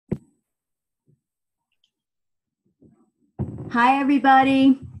Hi,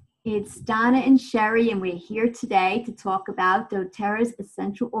 everybody. It's Donna and Sherry, and we're here today to talk about doTERRA's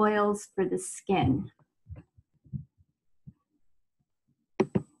essential oils for the skin.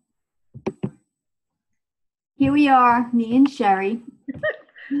 Here we are, me and Sherry.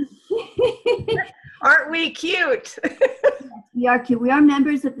 Aren't we cute? We are cute. We are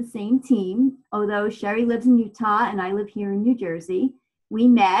members of the same team, although Sherry lives in Utah and I live here in New Jersey. We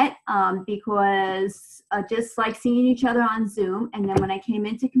met because just like seeing each other on Zoom, and then when I came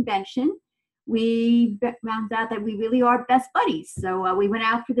into convention, we found out that we really are best buddies. So we went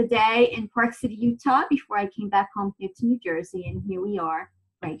out for the day in Park City, Utah before I came back home here to New Jersey, and here we are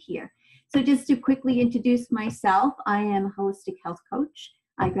right here. So just to quickly introduce myself, I am a holistic health coach.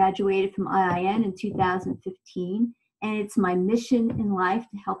 I graduated from IIN in 2015. And it's my mission in life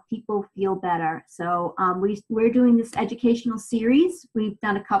to help people feel better. So we're doing this educational series. We've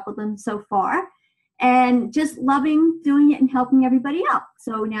done a couple of them so far, and just loving doing it and helping everybody out.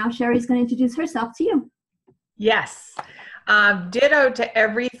 So now Sherry's going to introduce herself to you. Yes. Ditto to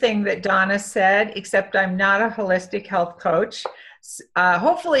everything that Donna said, except I'm not a holistic health coach.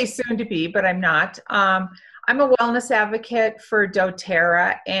 Hopefully soon to be, but I'm not. I'm a wellness advocate for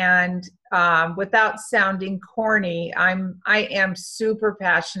doTERRA, and without sounding corny, I am super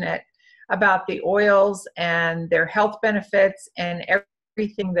passionate about the oils and their health benefits and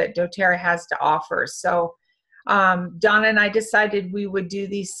everything that doTERRA has to offer. So Donna and I decided we would do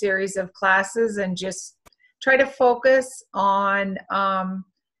these series of classes and just try to focus on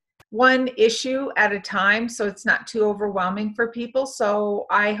one issue at a time so it's not too overwhelming for people. So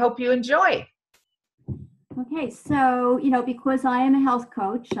I hope you enjoy. Okay, so, because I am a health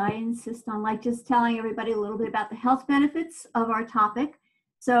coach, I insist on just telling everybody a little bit about the health benefits of our topic.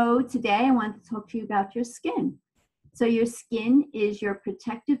 So today I want to talk to you about your skin. So your skin is your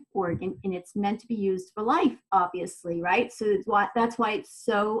protective organ, and it's meant to be used for life, obviously, right? So that's why it's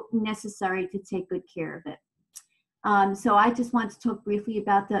so necessary to take good care of it. So I just want to talk briefly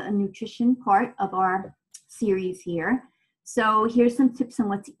about the nutrition part of our series here. So here's some tips on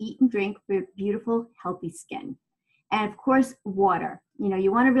what to eat and drink for beautiful, healthy skin. And of course, water.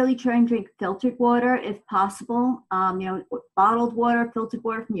 You want to really try and drink filtered water if possible. Bottled water, filtered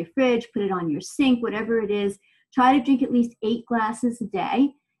water from your fridge, put it on your sink, whatever it is. Try to drink at least 8 glasses a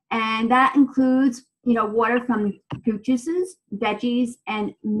day. And that includes, water from fruit juices, veggies,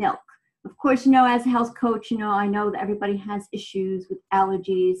 and milk. Of course, as a health coach, I know that everybody has issues with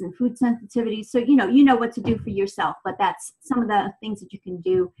allergies and food sensitivity. So, you know what to do for yourself, but that's some of the things that you can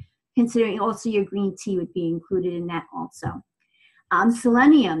do, considering also your green tea would be included in that also.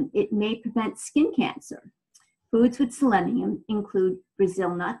 Selenium, it may prevent skin cancer. Foods with selenium include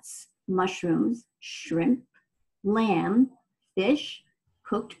Brazil nuts, mushrooms, shrimp, lamb, fish,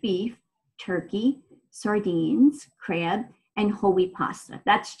 cooked beef, turkey, sardines, crab, and whole wheat pasta.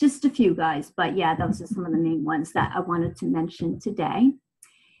 That's just a few, guys, but yeah, those are some of the main ones that I wanted to mention today.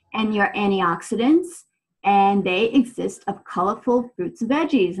 And your antioxidants, and they exist of colorful fruits and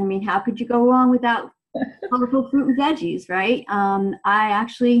veggies. I mean, how could you go wrong without colorful fruit and veggies, right? I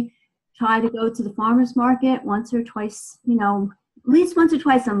actually try to go to the farmer's market once or twice, at least once or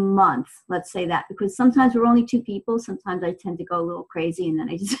twice a month, let's say that, because sometimes we're only 2 people. Sometimes I tend to go a little crazy, and then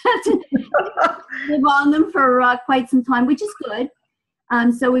I just have to live on them for quite some time, which is good.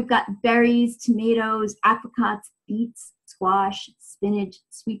 So we've got berries, tomatoes, apricots, beets, squash, spinach,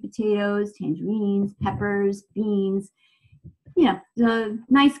 sweet potatoes, tangerines, peppers, beans. The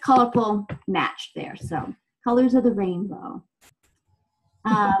nice colorful match there. So colors of the rainbow.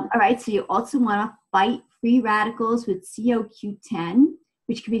 All right, so you also want to fight free radicals with CoQ10,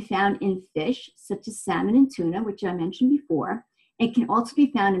 which can be found in fish, such as salmon and tuna, which I mentioned before. It can also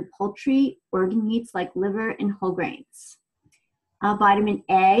be found in poultry, organ meats like liver and whole grains. Vitamin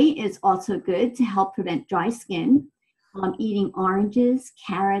A is also good to help prevent dry skin. Eating oranges,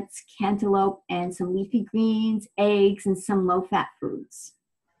 carrots, cantaloupe, and some leafy greens, eggs, and some low-fat foods.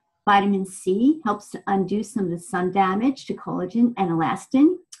 Vitamin C helps to undo some of the sun damage to collagen and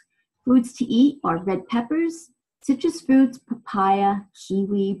elastin. Foods to eat are red peppers, citrus fruits, papaya,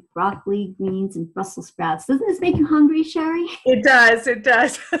 kiwi, broccoli, greens, and Brussels sprouts. Doesn't this make you hungry, Sherry? It does. It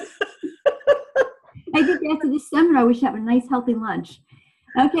does. I think after this seminar, we should have a nice, healthy lunch.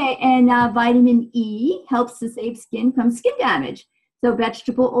 Okay, and vitamin E helps to save skin from skin damage. So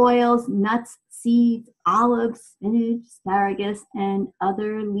vegetable oils, nuts, seeds, olives, spinach, asparagus, and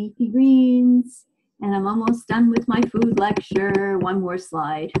other leafy greens. And I'm almost done with my food lecture. One more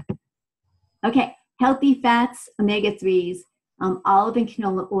slide. Okay, healthy fats, omega-3s, olive and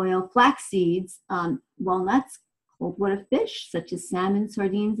canola oil, flax seeds, walnuts, cold water fish, such as salmon,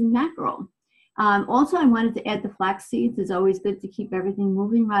 sardines, and mackerel. Also, I wanted to add the flax seeds. It's always good to keep everything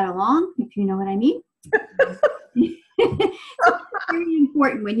moving right along, if you know what I mean. It's very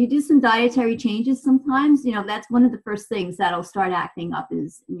important when you do some dietary changes. Sometimes, that's one of the first things that'll start acting up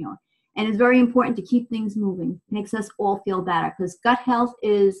is, and it's very important to keep things moving. It makes us all feel better because gut health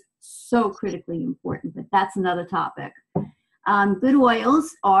is so critically important, but that's another topic. Good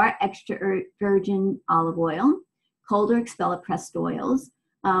oils are extra virgin olive oil, cold or expeller pressed oils.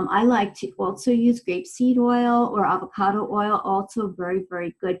 I like to also use grapeseed oil or avocado oil, also very,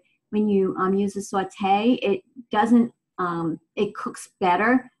 very good. When you use a saute, it doesn't, it cooks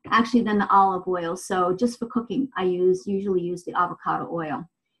better actually than the olive oil. So just for cooking, I usually use the avocado oil.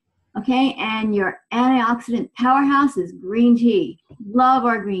 Okay, and your antioxidant powerhouse is green tea. Love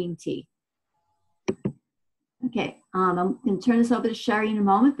our green tea. Okay, I'm going to turn this over to Sherry in a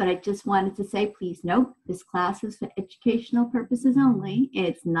moment, but I just wanted to say, please note, this class is for educational purposes only.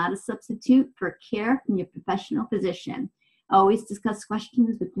 It's not a substitute for care from your professional physician. Always discuss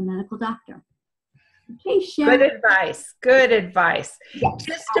questions with your medical doctor. Okay, Sherry. Good advice. Good advice. Yes.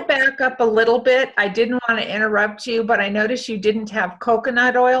 Just to back up a little bit, I didn't want to interrupt you, but I noticed you didn't have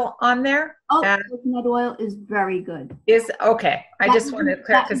coconut oil on there. Oh, coconut oil is very good. Okay. I just wanted to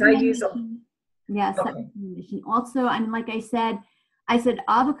clarify because I use a. Yes. Okay. Also, like I said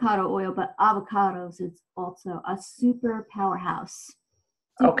avocado oil, but avocados is also a super powerhouse.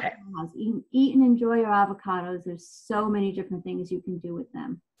 Okay. Eat and enjoy your avocados. There's so many different things you can do with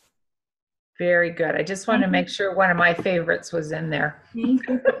them. Very good. I just want to make sure one of my favorites was in there. Thank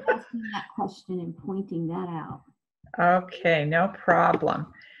you for asking that question and pointing that out. Okay, no problem.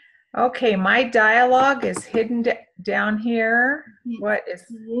 Okay, my dialogue is hidden down here. What is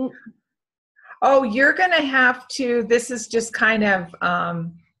it? Oh, you're going to have to, this is just kind of,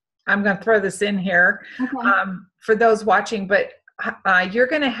 I'm going to throw this in here for those watching, but you're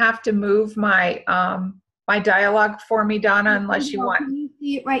going to have to move my my dialogue for me, Donna, unless you want. Can you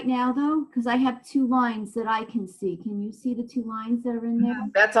see it right now, though? Because I have two lines that I can see. Can you see the two lines that are in there?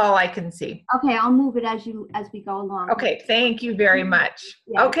 That's all I can see. Okay, I'll move it as we go along. Okay, thank you very much.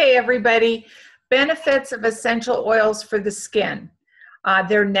 Yeah. Okay, everybody. Benefits of essential oils for the skin.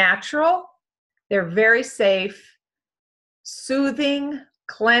 They're natural. They're very safe, soothing,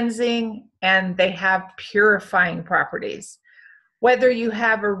 cleansing, and they have purifying properties. Whether you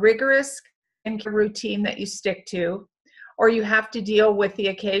have a rigorous skincare routine that you stick to, or you have to deal with the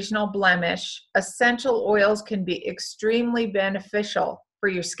occasional blemish, essential oils can be extremely beneficial for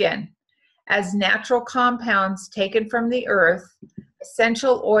your skin. As natural compounds taken from the earth,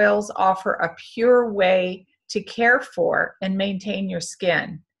 essential oils offer a pure way to care for and maintain your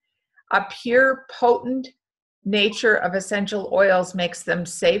skin. A pure, potent nature of essential oils makes them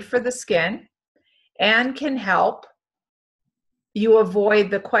safe for the skin and can help you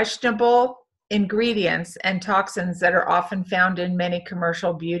avoid the questionable ingredients and toxins that are often found in many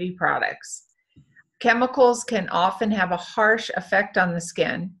commercial beauty products. Chemicals can often have a harsh effect on the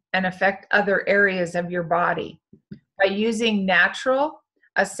skin and affect other areas of your body. By using natural,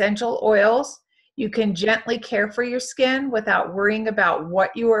 essential oils, you can gently care for your skin without worrying about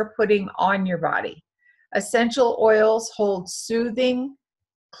what you are putting on your body. Essential oils hold soothing,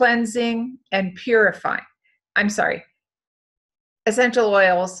 cleansing, and purifying. Essential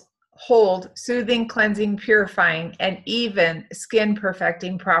oils hold soothing, cleansing, purifying, and even skin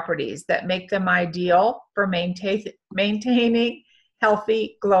perfecting properties that make them ideal for maintaining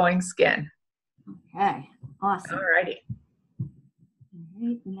healthy, glowing skin. Okay, awesome. All righty. All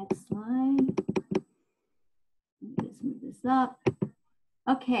right, next slide. Just move this up.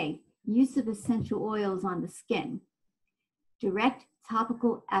 Okay, use of essential oils on the skin. Direct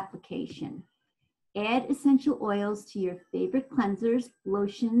topical application. Add essential oils to your favorite cleansers,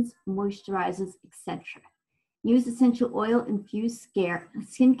 lotions, moisturizers, etc. Use essential oil infused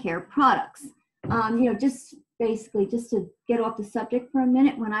skincare products. Just to get off the subject for a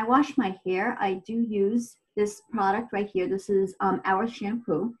minute, when I wash my hair, I do use this product right here. This is our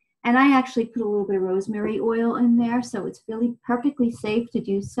shampoo. And I actually put a little bit of rosemary oil in there, so it's really perfectly safe to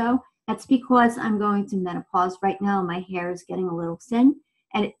do so. That's because I'm going through menopause right now. My hair is getting a little thin,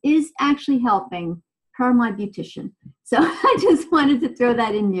 and it is actually helping per my beautician. So I just wanted to throw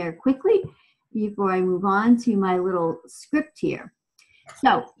that in there quickly before I move on to my little script here.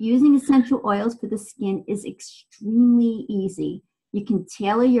 So using essential oils for the skin is extremely easy. You can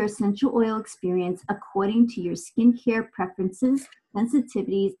tailor your essential oil experience according to your skincare preferences,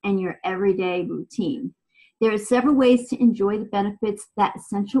 sensitivities, and your everyday routine. There are several ways to enjoy the benefits that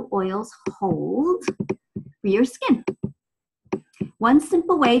essential oils hold for your skin. One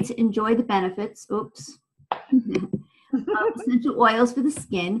simple way to enjoy the benefits, of essential oils for the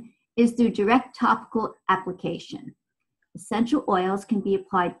skin is through direct topical application. Essential oils can be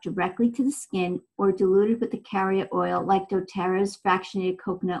applied directly to the skin or diluted with the carrier oil like doTERRA's fractionated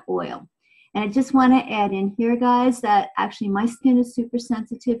coconut oil. And I just want to add in here, guys, that actually my skin is super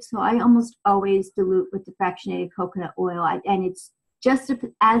sensitive, so I almost always dilute with the fractionated coconut oil, and it's just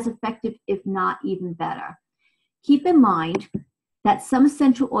as effective, if not even better. Keep in mind that some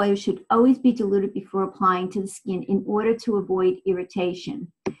essential oils should always be diluted before applying to the skin in order to avoid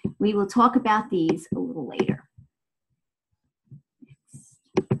irritation. We will talk about these a little later.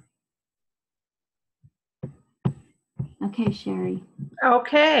 Okay, Sherry.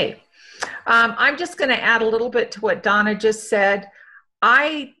 Okay. I'm just going to add a little bit to what Donna just said.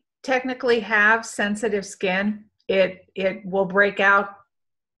 I technically have sensitive skin. It will break out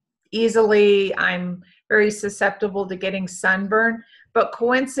easily. I'm very susceptible to getting sunburn, but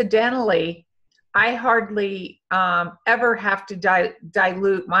coincidentally, I hardly ever have to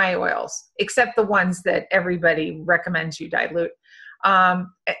dilute my oils, except the ones that everybody recommends you dilute.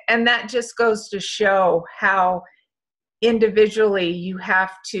 And that just goes to show how individually you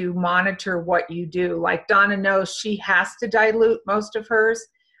have to monitor what you do. Like Donna knows she has to dilute most of hers.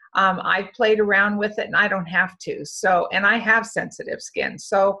 I've played around with it and I don't have to. So, and I have sensitive skin.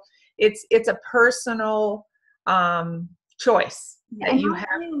 So it's a personal choice that you have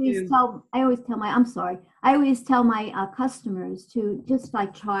to. I always tell my customers to just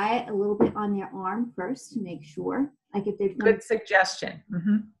like try it a little bit on their arm first to make sure. Like if there's good suggestion.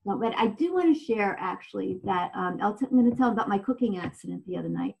 Mm-hmm. No, but I do want to share actually that I'm going to tell about my cooking accident the other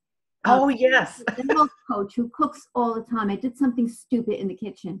night. Oh yes, the health coach who cooks all the time. I did something stupid in the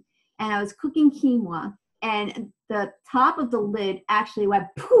kitchen, and I was cooking quinoa, and the top of the lid actually went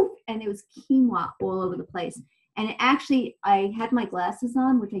poof, and it was quinoa all over the place. And it actually, I had my glasses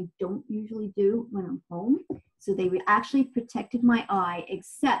on, which I don't usually do when I'm home, so they actually protected my eye,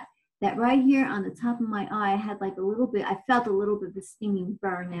 except that right here on the top of my eye, I had like I felt a little bit of a stinging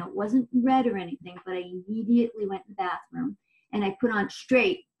burn. Now, it wasn't red or anything, but I immediately went to the bathroom and I put on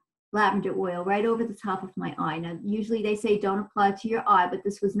straight lavender oil right over the top of my eye. Now, usually they say don't apply to your eye, but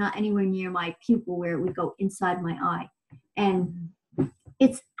this was not anywhere near my pupil where it would go inside my eye. And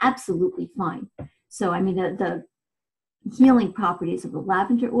it's absolutely fine. So, I mean, the healing properties of the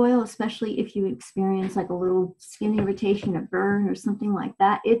lavender oil, especially if you experience like a little skin irritation or burn or something like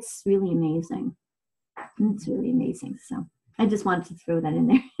that, it's really amazing. It's really amazing. So I just wanted to throw that in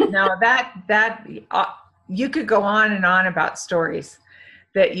there. No, that you could go on and on about stories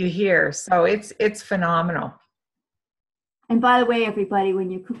that you hear. So it's phenomenal. And by the way, everybody,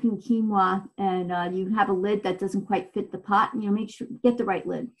 when you're cooking quinoa and you have a lid that doesn't quite fit the pot, make sure get the right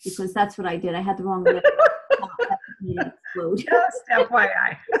lid, because that's what I did. I had the wrong lid. Just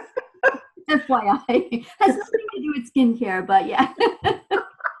FYI. FYI. Has nothing to do with skincare, but yeah.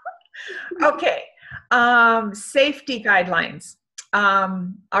 Okay. Safety guidelines.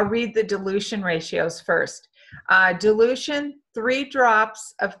 I'll read the dilution ratios first. Dilution, 3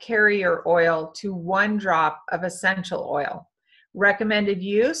 drops of carrier oil to 1 drop of essential oil. Recommended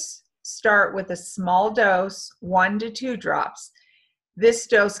use, start with a small dose, 1 to 2 drops. This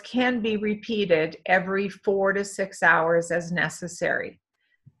dose can be repeated every 4 to 6 hours as necessary.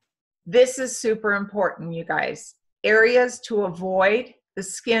 This is super important, you guys. Areas to avoid: the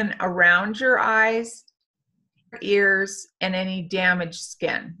skin around your eyes, ears, and any damaged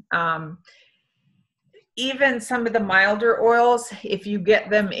skin. Even some of the milder oils, if you get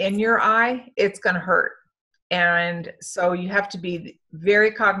them in your eye, it's going to hurt. And so you have to be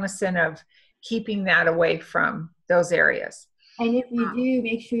very cognizant of keeping that away from those areas. And if you do,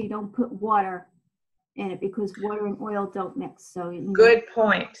 make sure you don't put water in it, because water and oil don't mix. So good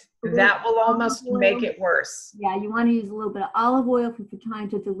point. That will almost make it worse. Yeah, you want to use a little bit of olive oil if you're trying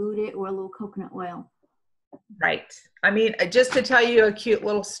to dilute it, or a little coconut oil. Right. I mean, just to tell you a cute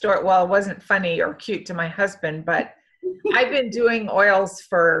little story. Well, it wasn't funny or cute to my husband, but I've been doing oils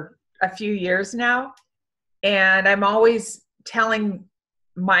for a few years now, and I'm always telling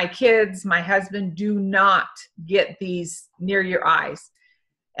my kids, my husband, do not get these near your eyes.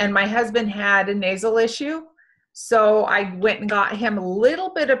 And my husband had a nasal issue, so I went and got him a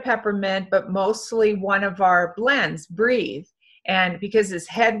little bit of peppermint, but mostly one of our blends, Breathe. And because his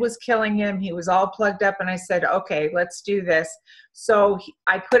head was killing him, he was all plugged up, and I said, okay, let's do this. So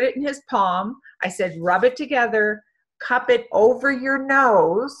I put it in his palm. I said, rub it together, cup it over your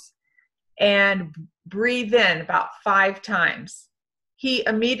nose, and breathe in about 5 times. He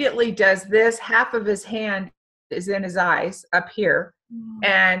immediately does this. Half of his hand is in his eyes up here,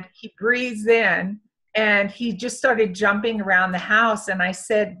 and he breathes in, And he just started jumping around the house. And I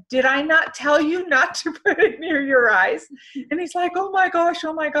said, did I not tell you not to put it near your eyes? And he's like, oh my gosh,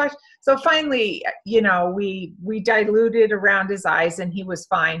 oh my gosh. So finally, you know, we diluted around his eyes and he was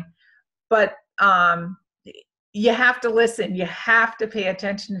fine. But you have to listen. You have to pay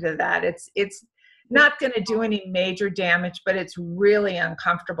attention to that. It's not going to do any major damage, but it's really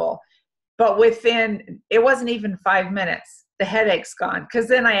uncomfortable. But it wasn't even 5 minutes. The headache's gone. Because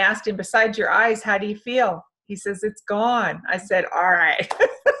then I asked him, besides your eyes, how do you feel? He says, it's gone. I said, all right.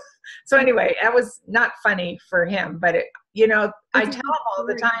 So anyway, that was not funny for him, but you know, I tell him all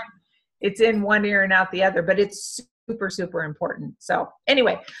the time, it's in one ear and out the other, but it's super, super important. So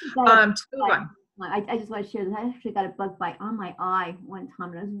anyway, to move on. I just want to share that I actually got a bug bite on my eye one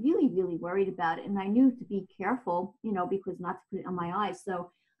time, and I was really, really worried about it. And I knew to be careful, you know, because not to put it on my eyes.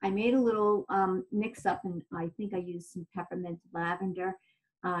 So I made a little mix up, and I think I used some peppermint lavender,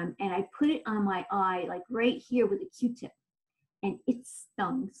 and I put it on my eye, like right here with a Q-tip, and it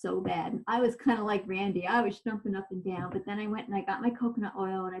stung so bad. And I was kind of like Randy. I was jumping up and down, but then I went and I got my coconut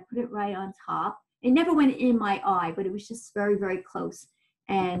oil and I put it right on top. It never went in my eye, but it was just very, very close.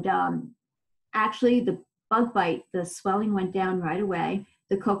 And actually, the bug bite, the swelling went down right away.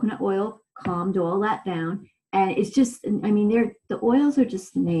 The coconut oil calmed all that down. And it's just, I mean, the oils are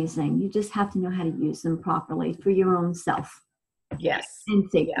just amazing. You just have to know how to use them properly for your own self. Yes. And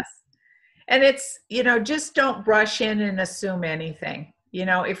safety. Yes. And it's, you know, just don't rush in and assume anything. You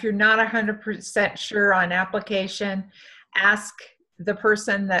know, if you're not 100% sure on application, ask the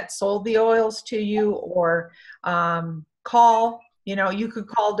person that sold the oils to you, or call, you know, you could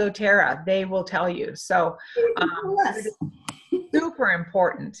call doTERRA. They will tell you. So super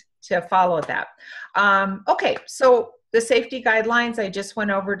important to follow that. Okay, so the safety guidelines, I just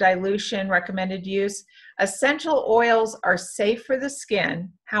went over dilution, recommended use. Essential oils are safe for the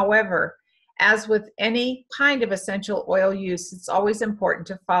skin. However, as with any kind of essential oil use, it's always important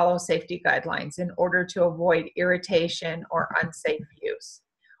to follow safety guidelines in order to avoid irritation or unsafe use.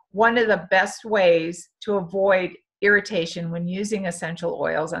 One of the best ways to avoid irritation when using essential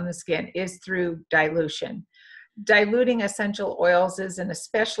oils on the skin is through dilution. Diluting essential oils is an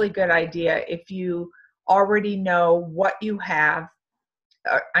especially good idea if you already know what you have.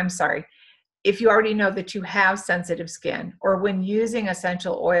 If you already know that you have sensitive skin, or when using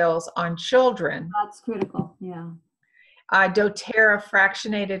essential oils on children. That's critical, yeah. doTERRA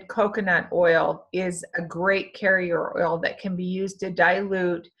fractionated coconut oil is a great carrier oil that can be used to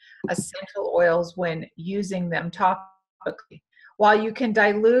dilute essential oils when using them topically. While you can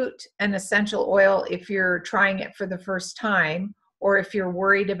dilute an essential oil if you're trying it for the first time, or if you're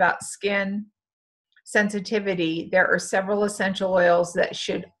worried about skin sensitivity, there are several essential oils that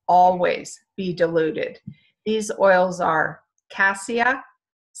should always be diluted. These oils are cassia,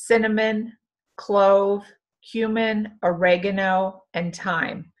 cinnamon, clove, cumin, oregano, and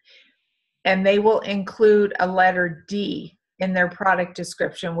thyme. And they will include a letter D in their product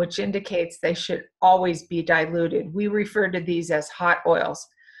description, which indicates they should always be diluted. We refer to these as hot oils.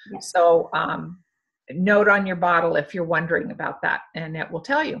 Yes. So note on your bottle if you're wondering about that, and it will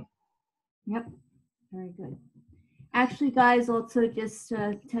tell you. Yep, very good. Actually, guys, also just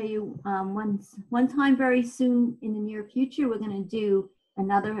tell you one time very soon in the near future, we're going to do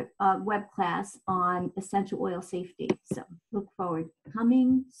another web class on essential oil safety. So look forward,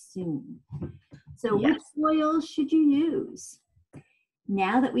 coming soon. So yes. Which oils should you use?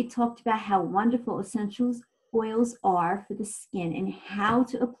 Now that we talked about how wonderful essential oils are for the skin and how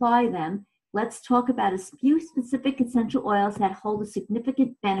to apply them, let's talk about a few specific essential oils that hold a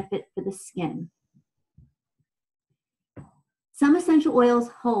significant benefit for the skin. Some essential oils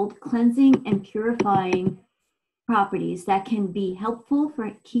hold cleansing and purifying properties that can be helpful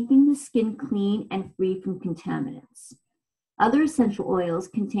for keeping the skin clean and free from contaminants. Other essential oils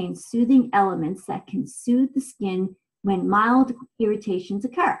contain soothing elements that can soothe the skin when mild irritations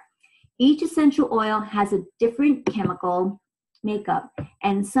occur. Each essential oil has a different chemical makeup,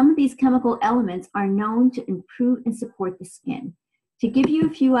 and some of these chemical elements are known to improve and support the skin. To give you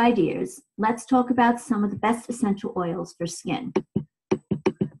a few ideas, let's talk about some of the best essential oils for skin.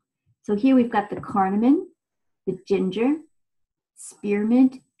 So here we've got the cardamom, the ginger,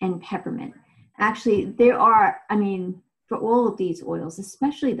 spearmint, and peppermint. Actually, there are, for all of these oils,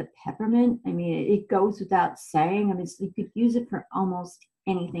 especially the peppermint, it goes without saying. You could use it for almost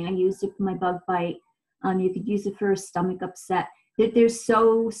anything. I used it for my bug bite. You could use it for a stomach upset. There's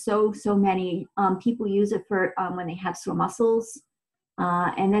so many. People use it for when they have sore muscles.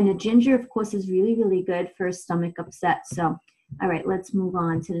 And then the ginger, of course, is really, really good for a stomach upset. So, all right, let's move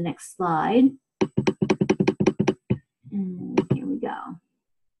on to the next slide. And here we go.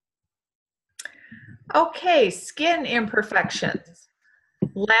 Okay, skin imperfections.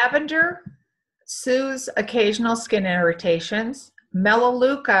 Lavender soothes occasional skin irritations.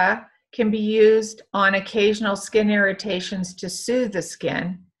 Melaleuca can be used on occasional skin irritations to soothe the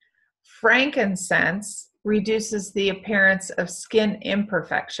skin. Frankincense reduces the appearance of skin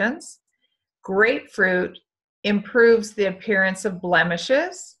imperfections. Grapefruit improves the appearance of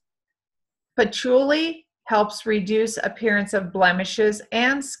blemishes. Patchouli helps reduce appearance of blemishes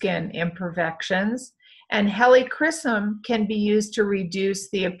and skin imperfections. And helichrysum can be used to reduce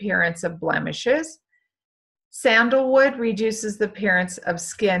the appearance of blemishes. Sandalwood reduces the appearance of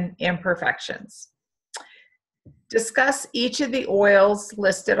skin imperfections. Discuss each of the oils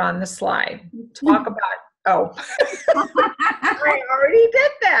listed on the slide. Talk about, oh, I already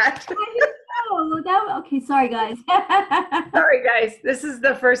did that. Okay, sorry guys. Sorry guys, this is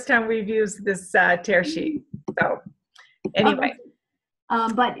the first time we've used this tear sheet. So anyway.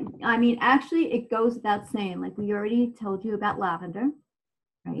 But I mean, actually it goes without saying, like we already told you about lavender,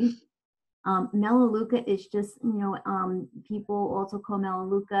 right? Melaleuca is just, you know, people also call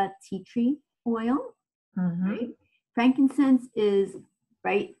Melaleuca tea tree oil, right? Frankincense is,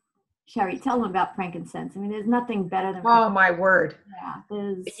 right? Sherry, tell them about frankincense. I mean, there's nothing better than frankincense. Oh, my word.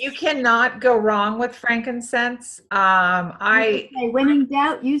 Yeah, you cannot go wrong with frankincense. When in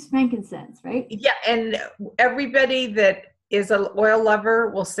doubt, use frankincense, right? Yeah, and everybody that is an oil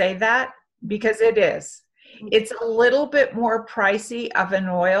lover will say that because it is. It's a little bit more pricey of an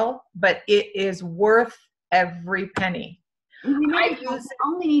oil, but it is worth every penny. You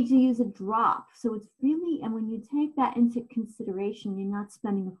only need to use a drop. So it's really, and when you take that into consideration, you're not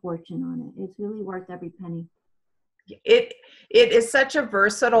spending a fortune on it. It's really worth every penny. It is such a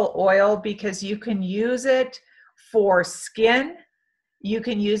versatile oil because you can use it for skin, you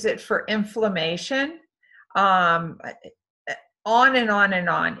can use it for inflammation, on and on and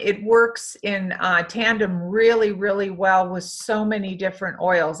on. It works in tandem really, really well with so many different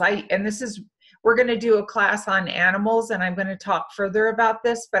oils. We're going to do a class on animals, and I'm going to talk further about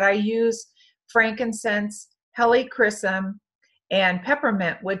this, but I use frankincense, helichrysum, and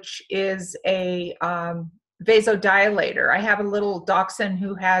peppermint, which is a vasodilator. I have a little dachshund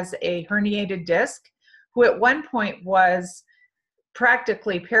who has a herniated disc, who at one point was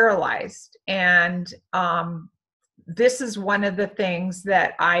practically paralyzed. And this is one of the things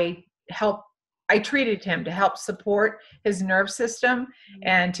that I treated him to help support his nerve system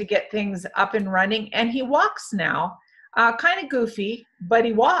and to get things up and running. And he walks now, kind of goofy, but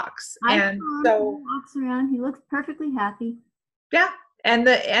he walks. He walks around. He looks perfectly happy. Yeah. And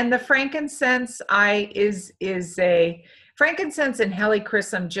the frankincense frankincense and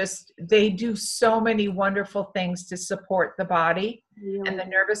helichrysum, they do so many wonderful things to support the body and the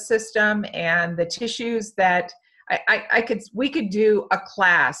nervous system and the tissues that we could do a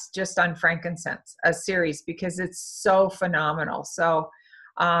class just on frankincense, a series, because it's so phenomenal. So,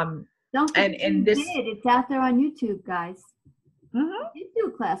 it's out there on YouTube, guys. Mm-hmm. We did do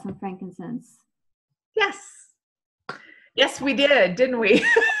a class on frankincense. Yes, we did, didn't we?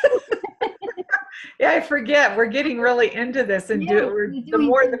 Yeah, I forget. We're getting really into this, and the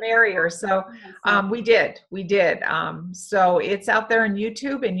more the merrier. So we did. So it's out there on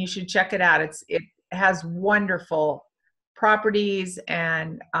YouTube, and you should check it out. It has wonderful properties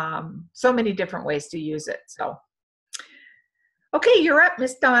and so many different ways to use it. So, okay, you're up,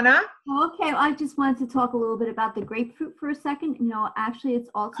 Miss Donna. Okay, I just wanted to talk a little bit about the grapefruit for a second. You know, actually, it's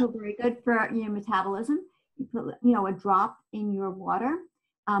also very good for your metabolism. You put, a drop in your water.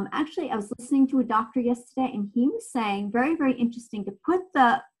 Actually, I was listening to a doctor yesterday, and he was saying, very, very interesting, to put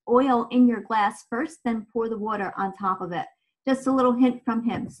the oil in your glass first, then pour the water on top of it. Just a little hint from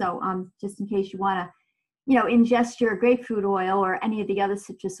him. So just in case you want to, ingest your grapefruit oil or any of the other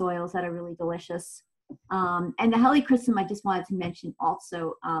citrus oils that are really delicious. And the helichrysum, I just wanted to mention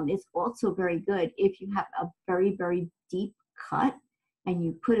also, is also very good if you have a very, very deep cut and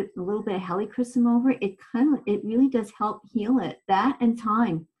you put a little bit of helichrysum over it. It really does help heal it, that and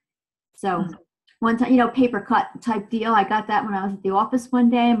thyme. So one time, paper cut type deal. I got that when I was at the office one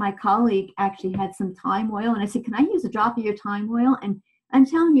day, and my colleague actually had some thyme oil, and I said, "Can I use a drop of your thyme oil?" And I'm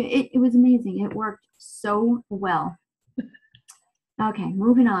telling you, it was amazing. It worked so well. Okay,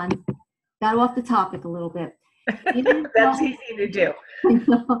 moving on. Got off the topic a little bit. That's easy to do.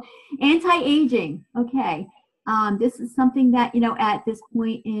 Anti-aging. Okay. This is something that, at this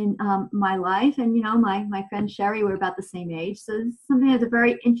point in my life, and, my friend Sherry, we're about the same age. So this is something that's a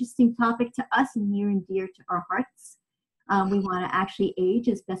very interesting topic to us and near and dear to our hearts. We want to actually age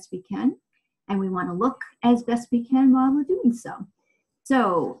as best we can, and we want to look as best we can while we're doing so.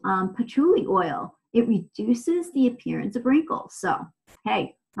 So patchouli oil, it reduces the appearance of wrinkles. So,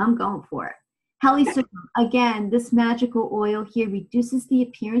 hey, I'm going for it. Helichrysum, again, this magical oil here reduces the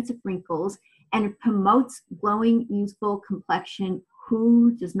appearance of wrinkles and it promotes glowing, youthful complexion.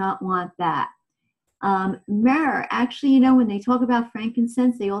 Who does not want that? Myrrh, actually, when they talk about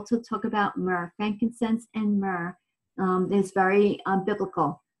frankincense, they also talk about myrrh. Frankincense and myrrh is very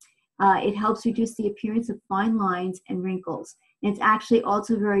biblical. It helps reduce the appearance of fine lines and wrinkles. And it's actually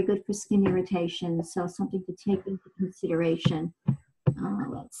also very good for skin irritation, so something to take into consideration.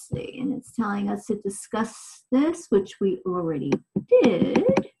 Let's see, and it's telling us to discuss this, which we already did.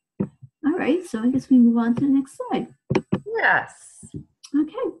 All right, so I guess we move on to the next slide. Yes.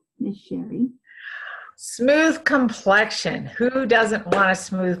 Okay, Ms. Sherry. Smooth complexion. Who doesn't want a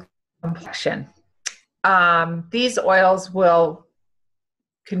smooth complexion? These oils will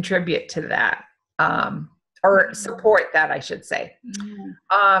contribute to that, or support that, I should say.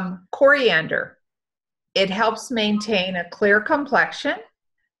 Coriander. It helps maintain a clear complexion,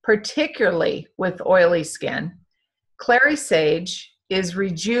 particularly with oily skin. Clary sage is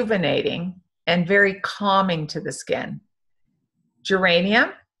rejuvenating and very calming to the skin.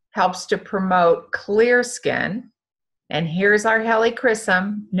 Geranium helps to promote clear skin. And here's our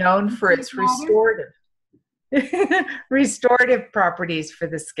helichrysum, known for its restorative properties for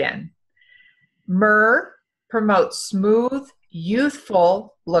the skin. Myrrh promotes smooth,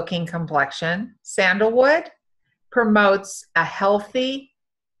 youthful looking complexion. Sandalwood promotes a healthy,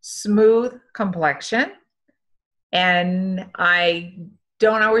 smooth complexion. And I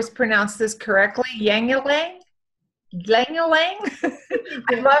don't always pronounce this correctly. Ylang-ylang? Ylang-ylang?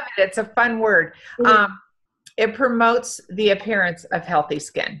 I love it. It's a fun word. It promotes the appearance of healthy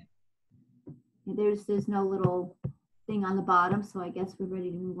skin. There's no little thing on the bottom, so I guess we're ready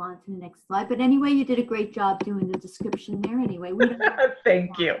to move on to the next slide. But anyway, you did a great job doing the description there anyway.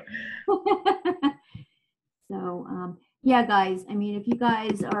 Thank you. So, yeah, guys, I mean, if you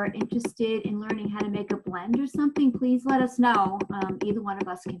guys are interested in learning how to make a blend or something, please let us know. Either one of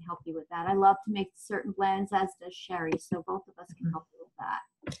us can help you with that. I love to make certain blends, as does Sherry, so both of us can help you with that.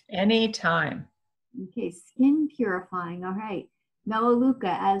 Anytime. Okay, skin purifying. All right.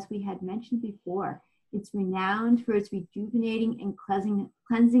 Melaleuca, as we had mentioned before, it's renowned for its rejuvenating and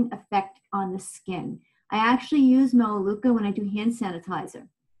cleansing effect on the skin. I actually use Melaleuca when I do hand sanitizer.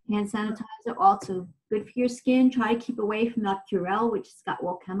 Hand sanitizer also good for your skin. Try to keep away from that Purell, which has got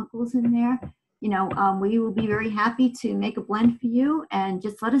all chemicals in there. We will be very happy to make a blend for you, and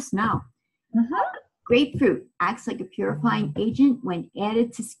just let us know. Grapefruit acts like a purifying agent when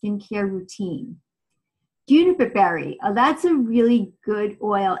added to skincare routine. Juniper berry, that's a really good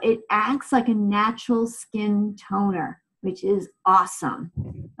oil. It acts like a natural skin toner, which is awesome.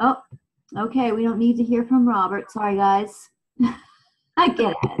 Oh, okay, we don't need to hear from Robert. Sorry, guys. I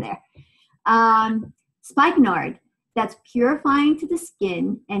get out of there. Spikenard, that's purifying to the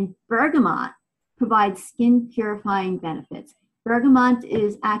skin, and bergamot provides skin purifying benefits. Bergamot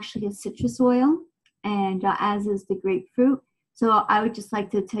is actually a citrus oil, and as is the grapefruit. So I would just like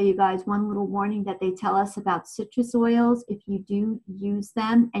to tell you guys one little warning that they tell us about citrus oils. If you do use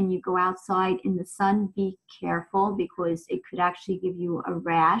them and you go outside in the sun, be careful, because it could actually give you a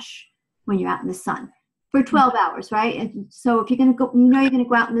rash when you're out in the sun for 12 hours, right? And so if you're going to go, you're going to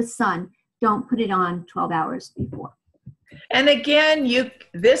go out in the sun, don't put it on 12 hours before. And again,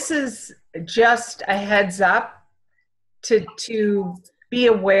 this is just a heads up to be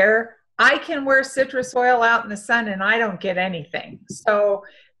aware. I can wear citrus oil out in the sun and I don't get anything. So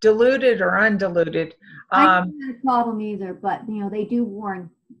diluted or undiluted. I don't have a problem either, but they do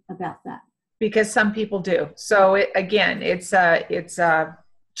warn about that. Because some people do. So it's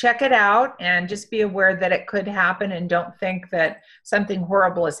check it out and just be aware that it could happen, and don't think that something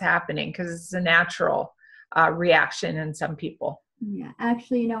horrible is happening, because it's a natural reaction in some people. Yeah,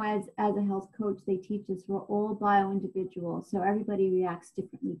 actually, as a health coach, they teach us we're all bio-individuals, so everybody reacts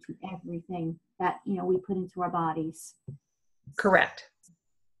differently to everything that we put into our bodies. Correct.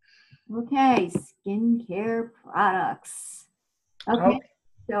 Okay, skincare products. Okay,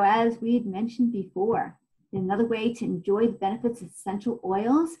 so as we'd mentioned before, another way to enjoy the benefits of essential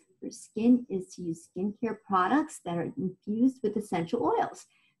oils for skin is to use skincare products that are infused with essential oils.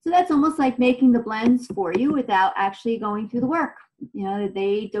 So that's almost like making the blends for you without actually going through the work.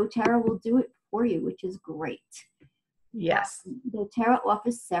 doTERRA will do it for you, which is great. Yes. doTERRA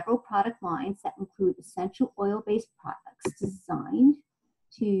offers several product lines that include essential oil-based products designed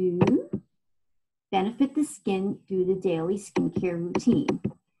to benefit the skin through the daily skincare routine.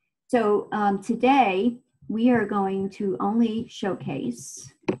 So today we are going to only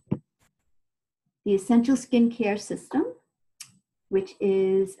showcase the Essential Skincare System, which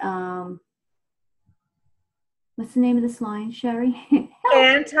is, what's the name of this line, Sherry?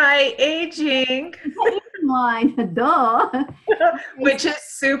 anti-aging, Line, duh. which is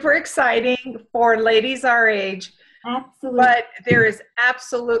super exciting for ladies our age. Absolutely. But there is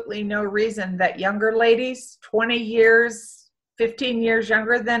absolutely no reason that younger ladies, 20 years, 15 years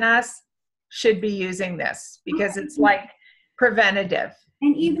younger than us, should be using this because it's like preventative.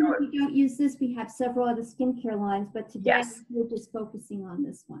 And even if we don't use this, we have several other skincare lines, but today Yes. we're just focusing on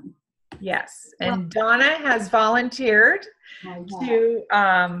this one. Yes. And Donna has volunteered to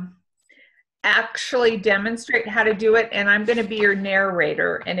actually demonstrate how to do it. And I'm going to be your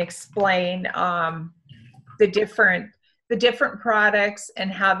narrator and explain the different products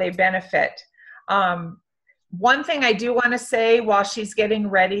and how they benefit. One thing I do want to say while she's getting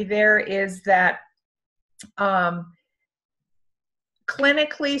ready there is that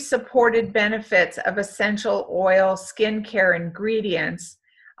clinically supported benefits of essential oil skincare ingredients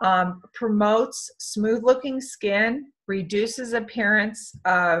promotes smooth looking skin, reduces appearance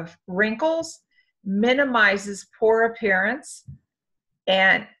of wrinkles, minimizes pore appearance,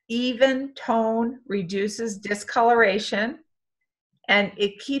 and even tone reduces discoloration, and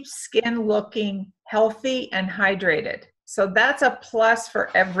it keeps skin looking healthy and hydrated. So that's a plus for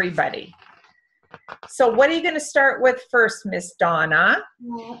everybody. So what are you going to start with first, Miss Donna?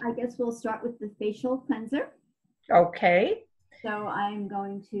 Well, I guess we'll start with the facial cleanser. Okay. So I'm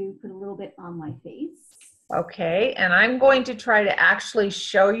going to put a little bit on my face. Okay, and I'm going to try to actually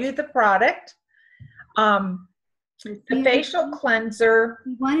show you the product. The facial cleanser.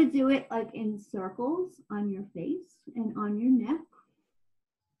 You want to do it like in circles on your face and on your neck.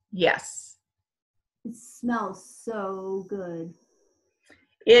 Yes. It smells so good.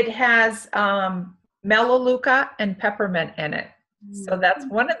 It has melaleuca and peppermint in it. So that's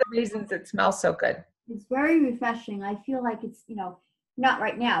one of the reasons it smells so good. It's very refreshing. I feel like it's, not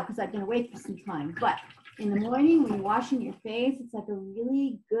right now because I've been awake for some time, but in the morning when you're washing your face, it's like a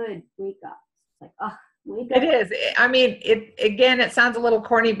really good wake up. It's like, oh, wake up. It is. I mean, it sounds a little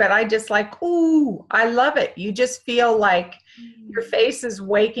corny, but I just like, ooh, I love it. You just feel like your face is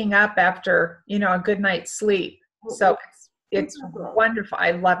waking up after, a good night's sleep. So it's wonderful.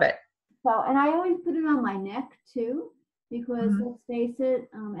 I love it. So, and I always put it on my neck too, because let's face it,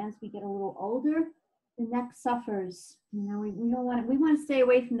 as we get a little older, the neck suffers. We want to stay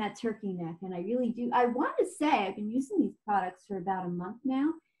away from that turkey neck. And I really do. I want to say I've been using these products for about a month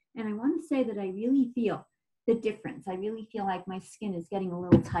now. And I want to say that I really feel the difference. I really feel like my skin is getting a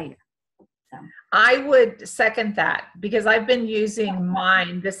little tighter. So. I would second that because I've been using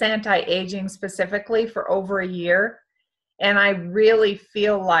mine, this anti-aging specifically, for over a year. And I really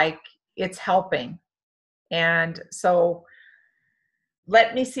feel like it's helping. And so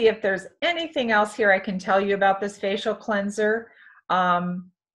let me see if there's anything else here I can tell you about this facial cleanser.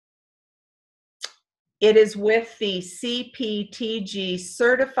 It is with the CPTG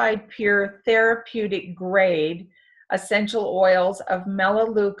Certified Pure Therapeutic Grade essential oils of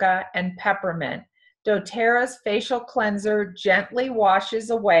melaleuca and peppermint. doTERRA's facial cleanser gently washes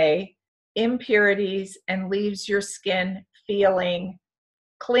away impurities and leaves your skin feeling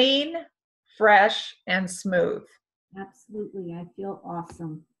clean, fresh, and smooth. Absolutely. I feel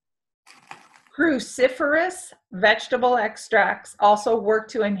awesome. Cruciferous vegetable extracts also work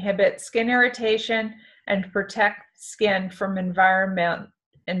to inhibit skin irritation and protect skin from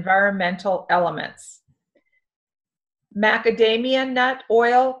environmental elements. Macadamia nut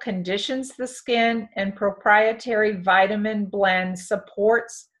oil conditions the skin, and proprietary vitamin blend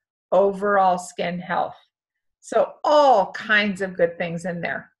supports overall skin health. So all kinds of good things in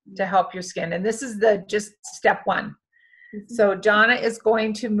there to help your skin. And this is just step one. So Donna is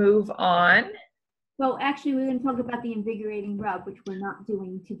going to move on. Well, actually, we're going to talk about the invigorating rub, which we're not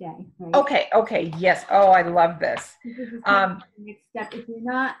doing today. Right? Okay, yes. Oh, I love this. This is the next step. If you're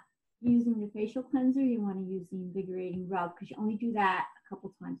not using the facial cleanser, you want to use the invigorating rub because you only do that a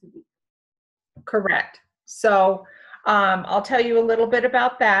couple times a week. Correct. So I'll tell you a little bit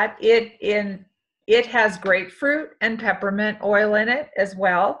about that. It has grapefruit and peppermint oil in it as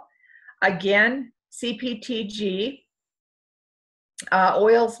well. Again, CPTG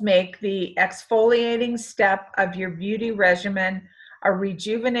oils make the exfoliating step of your beauty regimen a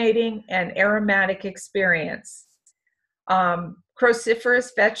rejuvenating and aromatic experience. Cruciferous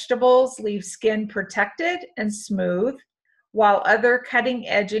vegetables leave skin protected and smooth, while other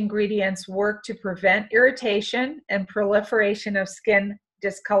cutting-edge ingredients work to prevent irritation and proliferation of skin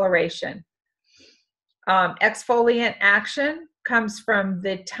discoloration. Exfoliant action comes from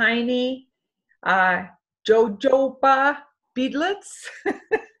the tiny jojoba beadlets,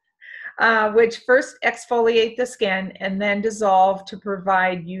 which first exfoliate the skin and then dissolve to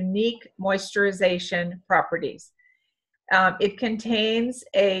provide unique moisturization properties. It contains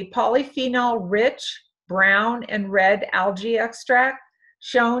a polyphenol-rich brown and red algae extract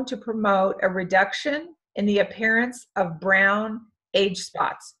shown to promote a reduction in the appearance of brown age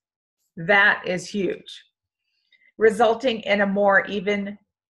spots. That is huge, resulting in a more even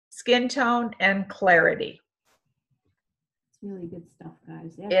skin tone and clarity. It's really good stuff,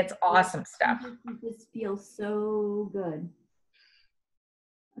 guys. It's awesome stuff. It just feels so good.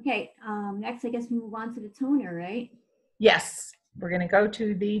 Okay, next I guess we move on to the toner, right? Yes, we're going to go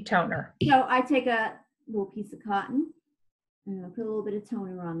to the toner. So I take a little piece of cotton and I'll put a little bit of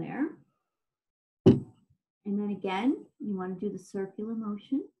toner on there. And then again, you want to do the circular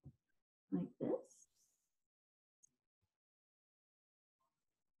motion like this.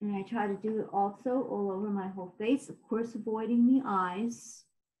 And I try to do it also all over my whole face, of course, avoiding the eyes.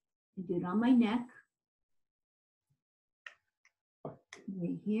 I do it on my neck.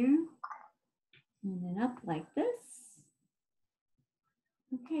 Right here. And then up like this.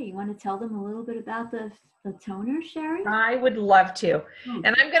 Okay, you want to tell them a little bit about the toner, Sherry? I would love to.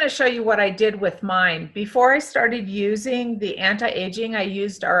 And I'm going to show you what I did with mine. Before I started using the anti-aging, I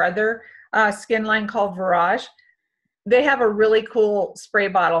used our other skin line called Virage. They have a really cool spray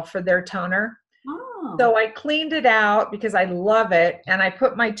bottle for their toner. Oh. So I cleaned it out because I love it. And I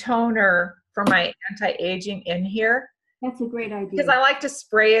put my toner for my anti-aging in here. That's a great idea. Because I like to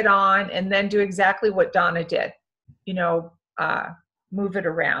spray it on and then do exactly what Donna did. You know, move it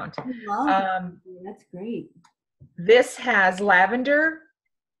around. I love it. That's great. This has lavender,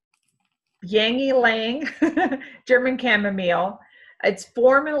 Yang Ylang, German chamomile. It's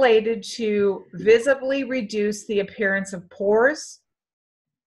formulated to visibly reduce the appearance of pores.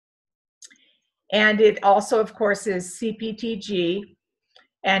 And it also, of course, is CPTG.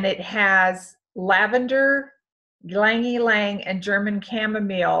 And it has lavender, Yang Ylang, and German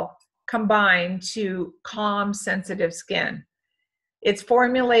chamomile combined to calm sensitive skin. It's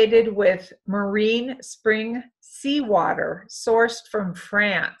formulated with marine spring seawater sourced from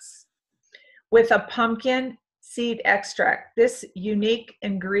France with a pumpkin seed extract. This unique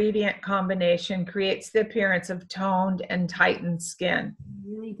ingredient combination creates the appearance of toned and tightened skin.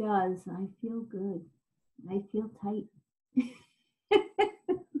 It really does. I feel good. I feel tight.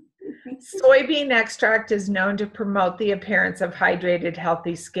 Soybean extract is known to promote the appearance of hydrated,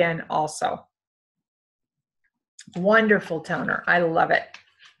 healthy skin also. Wonderful toner. I love it.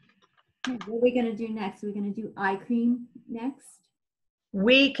 What are we going to do next? Are we going to do eye cream next?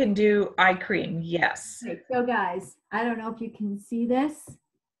 We can do eye cream, yes. Okay, so guys, I don't know if you can see this.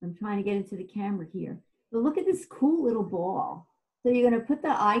 I'm trying to get into the camera here. But look at this cool little ball. So you're going to put the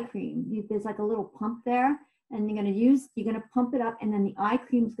eye cream. There's like a little pump there. And you're going to pump it up. And then the eye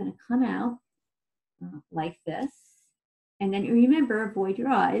cream is going to come out like this. And then remember, avoid your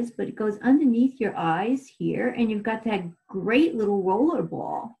eyes, but it goes underneath your eyes here. And you've got that great little roller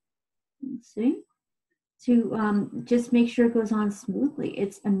ball. See? To just make sure it goes on smoothly.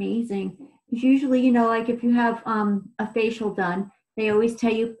 It's amazing. Because usually, you know, like if you have a facial done, they always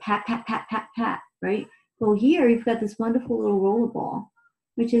tell you pat, pat, pat, pat, pat, right? Well, here you've got this wonderful little roller ball,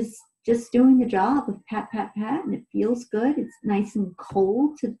 which is just doing the job of pat, pat, pat, and it feels good. It's nice and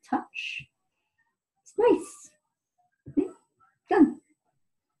cold to the touch. It's nice. Okay. Done.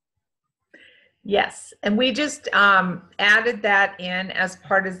 Yes, and we just added that in as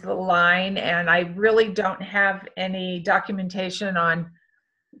part of the line, and I really don't have any documentation on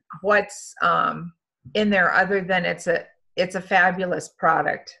what's in there other than it's a fabulous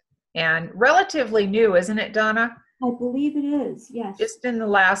product and relatively new, isn't it, Donna? I believe it is, yes. Just in the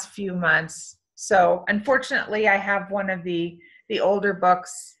last few months. So unfortunately, I have one of the older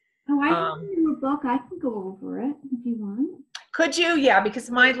books. Oh, I have your book. I can go over it if you want. Could you? Yeah, because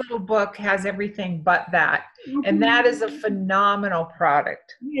my little book has everything but that. And that is a phenomenal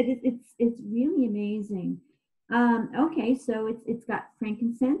product. Yeah, it's really amazing. Okay, so it's got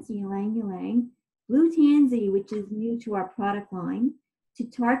frankincense, ylang ylang, blue tansy, which is new to our product line, to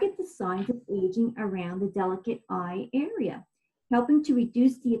target the signs of aging around the delicate eye area, helping to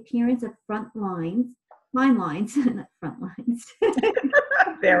reduce the appearance of fine lines, not front lines.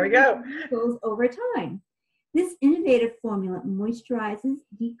 There we go. Over time. This innovative formula moisturizes,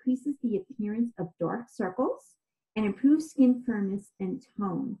 decreases the appearance of dark circles, and improves skin firmness and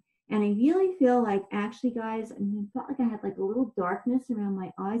tone. And I really feel like, actually, guys, I felt like I had like a little darkness around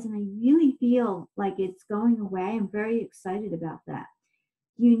my eyes, and I really feel like it's going away. I'm very excited about that.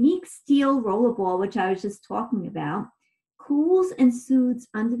 Unique steel rollerball, which I was just talking about, cools and soothes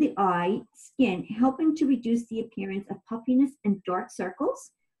under the eye skin, helping to reduce the appearance of puffiness and dark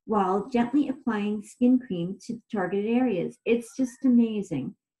circles, while gently applying skin cream to targeted areas. It's just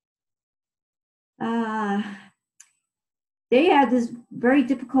amazing. they have this very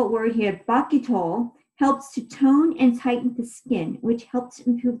difficult word here, Bakitol, helps to tone and tighten the skin, which helps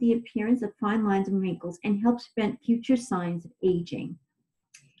improve the appearance of fine lines and wrinkles and helps prevent future signs of aging.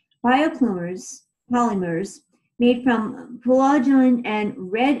 Polymers made from collagen and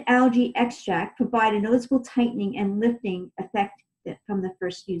red algae extract provide a noticeable tightening and lifting effect from the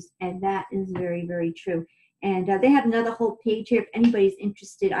first use, and that is very, very true. And they have another whole page here. If anybody's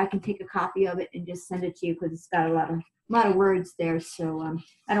interested, I can take a copy of it and just send it to you because it's got a lot of words there. So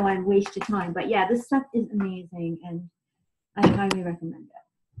I don't want to waste your time. But yeah, this stuff is amazing, and I highly recommend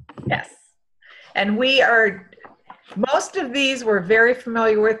it. Yes. And most of these we're very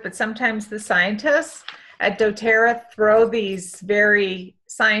familiar with, but sometimes the scientists at doTERRA throw these very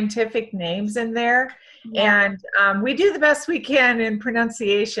scientific names in there. Yeah. And we do the best we can in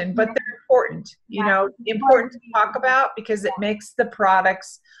pronunciation, but they're important, important to talk about because it makes the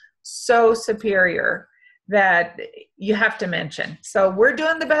products so superior that you have to mention. So we're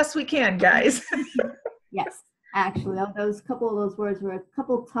doing the best we can, guys. Yes, actually, those couple of those words were a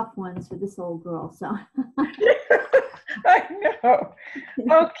couple tough ones for this old girl. So I know.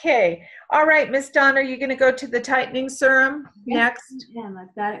 Okay. All right, Miss Donna, are you going to go to the tightening serum next? Yeah,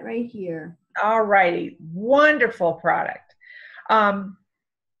 I've got it right here. All righty. Wonderful product. I'll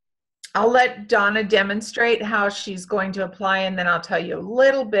let Donna demonstrate how she's going to apply, and then I'll tell you a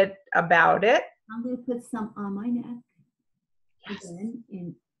little bit about it. I'm going to put some on my neck. Yes. Again,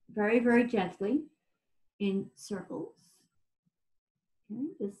 in very, very gently in circles. Okay,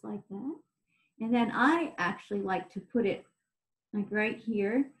 just like that. And then I actually like to put it like right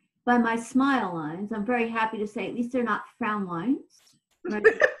here by my smile lines. I'm very happy to say at least they're not frown lines. Right?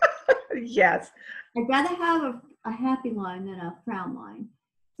 Yes. I'd rather have a happy line than a frown line.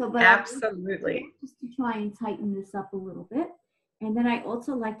 So, but absolutely. Just to try and tighten this up a little bit. And then I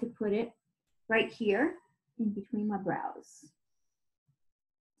also like to put it right here in between my brows.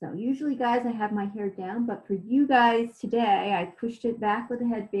 So usually, guys, I have my hair down, but for you guys today, I pushed it back with a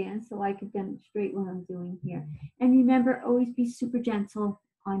headband so I could demonstrate what I'm doing here. And remember, always be super gentle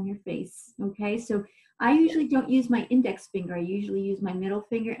on your face, okay? So I usually don't use my index finger. I usually use my middle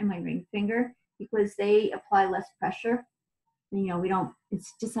finger and my ring finger because they apply less pressure. And,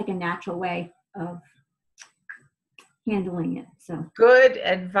 it's just like a natural way of handling it. So good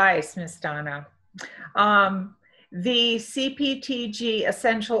advice, Miss Donna. The CPTG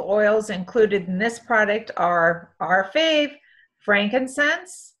essential oils included in this product are our fave,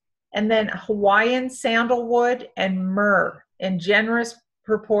 frankincense, and then Hawaiian sandalwood and myrrh in generous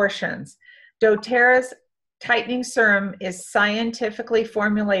proportions. doTERRA's tightening serum is scientifically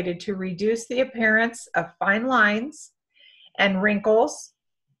formulated to reduce the appearance of fine lines and wrinkles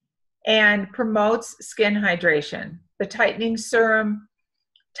and promotes skin hydration. The tightening serum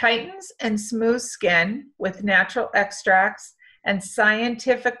tightens and smooths skin with natural extracts and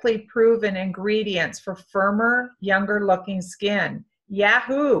scientifically proven ingredients for firmer, younger looking skin.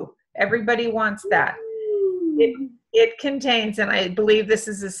 Yahoo! Everybody wants that. It contains, and I believe this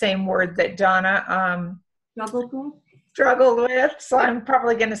is the same word that Donna struggled with, so I'm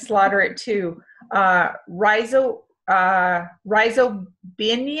probably going to slaughter it too. Rhizobinion,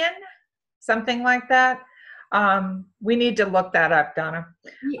 something like that. We need to look that up, Donna.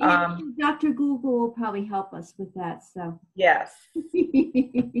 Dr. Google will probably help us with that. So yes.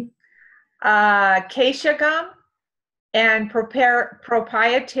 Acacia gum and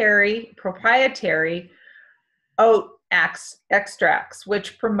proprietary oat extracts,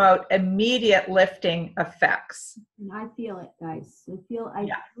 which promote immediate lifting effects. And I feel it, guys.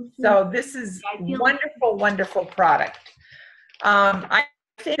 So this is wonderful, wonderful product. I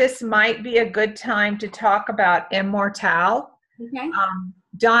think this might be a good time to talk about Immortelle. Okay.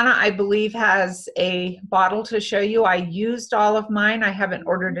 Donna, I believe, has a bottle to show you. I used all of mine. I haven't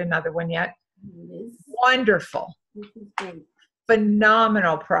ordered another one yet. It is wonderful. This is great.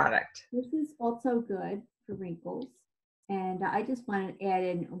 Phenomenal product. This is also good for wrinkles. And I just want to add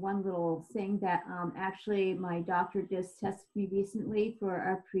in one little thing that actually my doctor just tested me recently for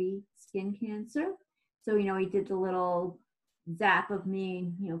a pre-skin cancer. So, he did the little zap of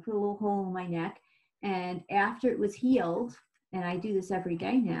me, put a little hole in my neck. And after it was healed, and I do this every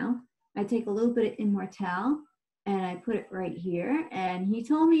day now, I take a little bit of Immortelle and I put it right here. And he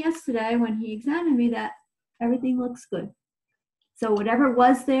told me yesterday when he examined me that everything looks good. So whatever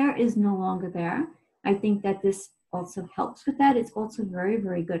was there is no longer there. I think that this also helps with that. It's also very,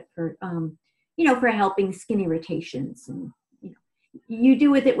 very good for, for helping skin irritations. And, you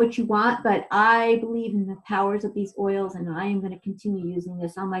do with it what you want, but I believe in the powers of these oils, and I am going to continue using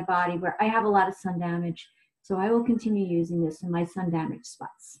this on my body where I have a lot of sun damage. So I will continue using this in my sun damaged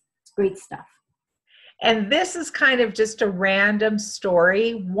spots. It's great stuff. And this is kind of just a random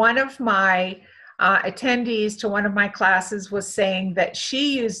story. One of my attendees to one of my classes was saying that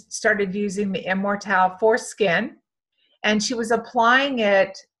she started using the Immortelle for skin, and she was applying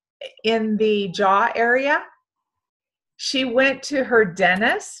it in the jaw area. She went to her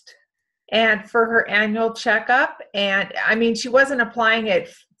dentist and for her annual checkup, and I mean, she wasn't applying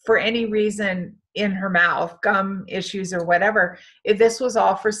it for any reason in her mouth, gum issues or whatever. This was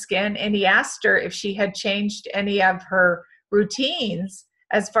all for skin, and he asked her if she had changed any of her routines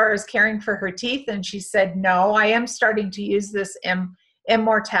as far as caring for her teeth, and she said, no, I am starting to use this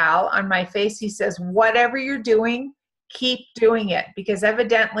Immortelle on my face. He says, whatever you're doing, keep doing it, because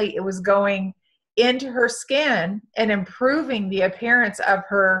evidently it was going into her skin and improving the appearance of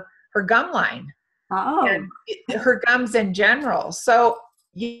her gum line and her gums in general. So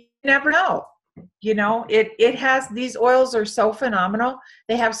you never know. You know, it has, these oils are so phenomenal.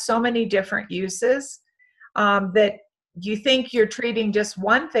 They have so many different uses that you think you're treating just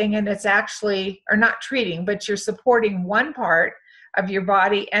one thing, and it's actually, or not treating, but you're supporting one part of your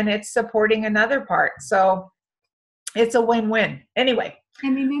body and it's supporting another part. So it's a win-win. Anyway.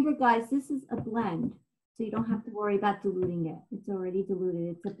 And remember, guys, this is a blend. So you don't have to worry about diluting it. It's already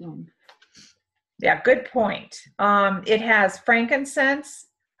diluted. It's a blend. Yeah, good point. It has frankincense,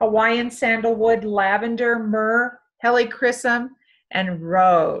 Hawaiian sandalwood, lavender, myrrh, helichrysum, and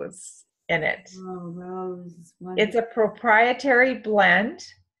rose in it. Oh, rose. It's a proprietary blend,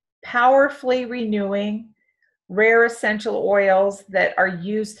 powerfully renewing, rare essential oils that are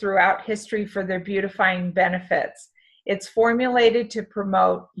used throughout history for their beautifying benefits. It's formulated to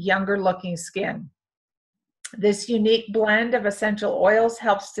promote younger looking skin. This unique blend of essential oils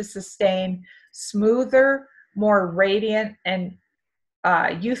helps to sustain smoother, more radiant, and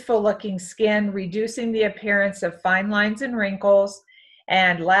youthful looking skin, reducing the appearance of fine lines and wrinkles,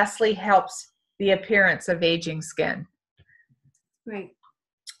 and lastly, helps the appearance of aging skin. Great.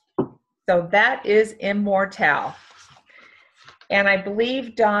 So that is Immortelle. And I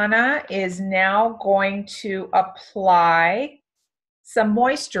believe Donna is now going to apply some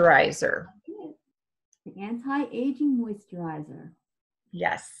moisturizer. The anti-aging moisturizer.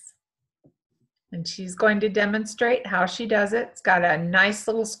 Yes. And she's going to demonstrate how she does it. It's got a nice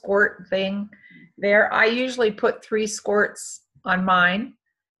little squirt thing there. I usually put 3 squirts on mine.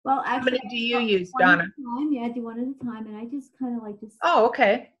 Well, actually, how many do you use, Donna? Yeah, I do one at a time, and I just kind of like to. Oh,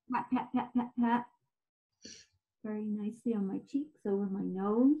 okay. Pat, pat, pat, pat, pat. Very nicely on my cheeks, over my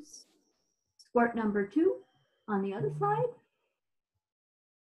nose. Squirt number 2 on the other side.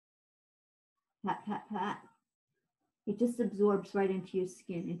 Pat, pat, pat. It just absorbs right into your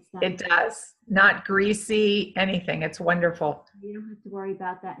skin. It does. Not greasy, anything. It's wonderful. You don't have to worry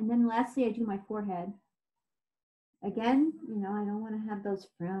about that. And then lastly, I do my forehead. Again, you know, I don't want to have those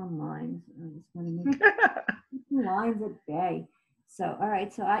frown lines. I just want to make lines at bay. So, all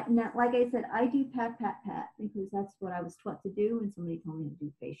right. So, now, like I said, I do pat, pat, pat because that's what I was taught to do. And somebody told me to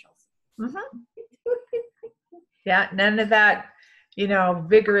do facials. Mm-hmm. Yeah, none of that, you know,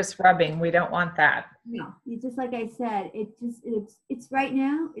 vigorous rubbing. We don't want that. No, it's just like I said, it's right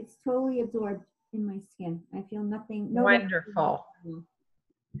now, it's totally absorbed in my skin. I feel nothing. No wonderful.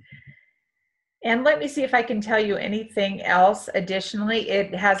 And let me see if I can tell you anything else. Additionally,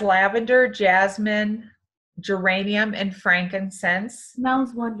 it has lavender, jasmine, geranium, and frankincense.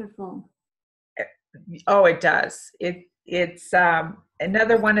 Smells wonderful. Oh, it does. It's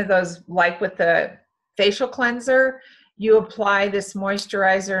another one of those, like with the facial cleanser, you apply this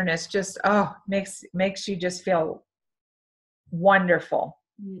moisturizer and it's just, oh, makes you just feel wonderful.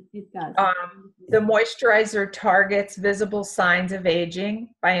 It does. The moisturizer targets visible signs of aging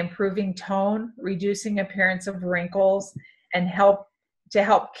by improving tone, reducing appearance of wrinkles, and help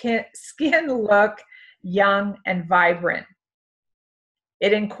skin look young and vibrant.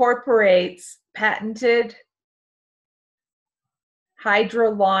 It incorporates patented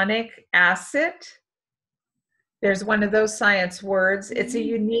hyaluronic acid. There's one of those science words. It's a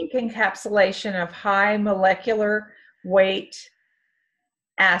unique encapsulation of high molecular weight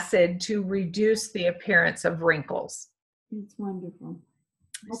acid to reduce the appearance of wrinkles. It's wonderful.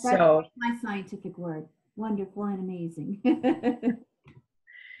 Well, so that's my scientific word. Wonderful and amazing.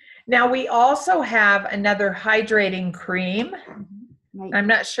 Now we also have another hydrating cream. Right. I'm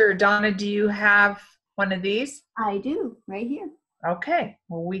not sure, Donna, do you have one of these? I do, right here. Okay,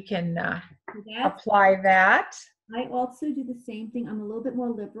 well we can apply that. I also do the same thing. I'm a little bit more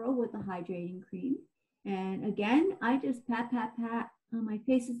liberal with the hydrating cream. And again, I just pat, pat, pat on my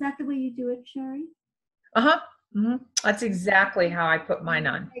face. Is that the way you do it, Sherry? Uh-huh. Mm-hmm. That's exactly how I put mine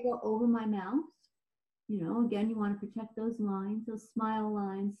on. I go over my mouth. You know, again, you want to protect those lines, those smile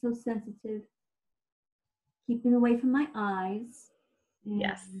lines, so sensitive. keeping away from my eyes. And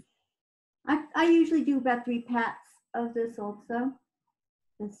Yes. I usually do about 3 pats of this also.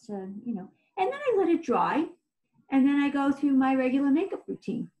 Just you know, and then I let it dry, and then I go through my regular makeup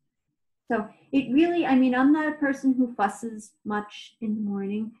routine. So it really, I mean, I'm not a person who fusses much in the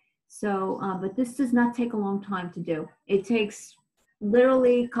morning. So, but this does not take a long time to do. It takes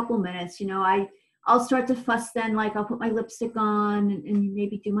literally a couple minutes. You know, I'll start to fuss then, like I'll put my lipstick on and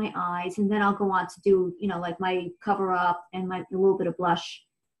maybe do my eyes, and then I'll go on to do, you know, like my cover up and my a little bit of blush,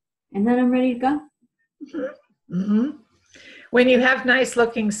 and then I'm ready to go. Mm-hmm. When you have nice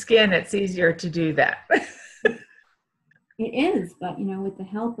looking skin, it's easier to do that. It is, but you know, with the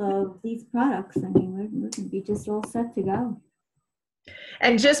help of these products, I mean, we're going to be just all set to go.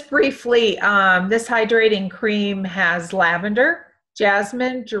 And just briefly, this hydrating cream has lavender,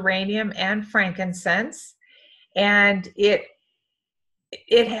 jasmine, geranium, and frankincense. And it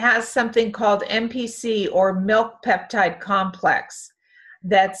has something called MPC, or milk peptide complex,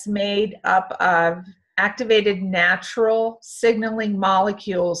 that's made up of activated natural signaling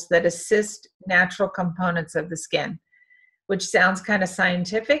molecules that assist natural components of the skin, which sounds kind of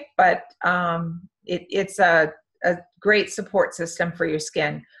scientific, but it's a great support system for your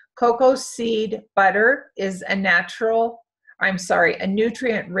skin. Cocoa seed butter is a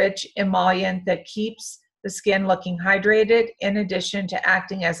nutrient-rich emollient that keeps the skin looking hydrated, in addition to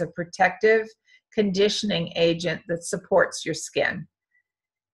acting as a protective conditioning agent that supports your skin.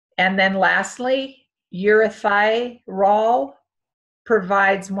 And then lastly, urethyrol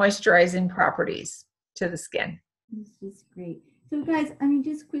provides moisturizing properties to the skin. This is great. So guys, I mean,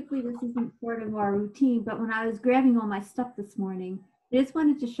 just quickly, this isn't part of our routine, but when I was grabbing all my stuff this morning, I just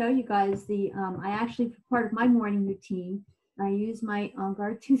wanted to show you guys I actually, part of my morning routine, I use my On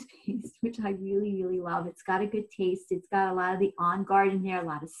Guard toothpaste, which I really, really love. It's got a good taste. It's got a lot of the On Guard in there, a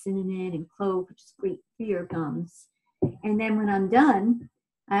lot of cinnamon and clove, which is great for your gums. And then when I'm done,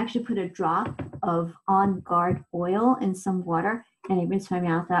 I actually put a drop of On Guard oil in some water, and I rinse my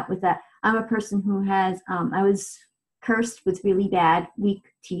mouth out with that. I'm a person who has, I was cursed with really bad, weak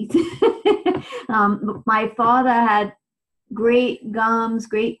teeth. My father had great gums,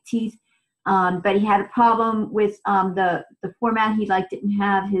 great teeth, but he had a problem with the format. He didn't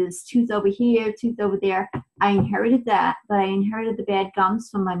have his tooth over here, tooth over there. I inherited that, but I inherited the bad gums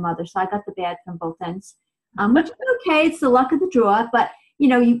from my mother, so I got the bad from both ends, which is okay. It's the luck of the draw, but you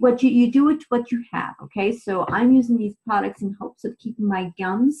know, you do with what you have, okay? So I'm using these products in hopes of keeping my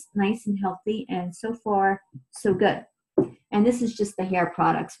gums nice and healthy, and so far, so good. And this is just the hair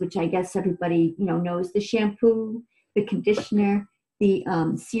products, which I guess everybody, you know, knows. The shampoo, the conditioner, the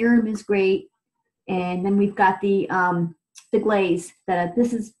serum is great, and then we've got the glaze.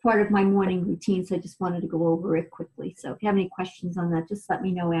 This is part of my morning routine, so I just wanted to go over it quickly. So if you have any questions on that, just let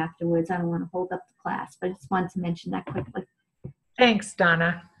me know afterwards. I don't want to hold up the class, but I just wanted to mention that quickly. Thanks,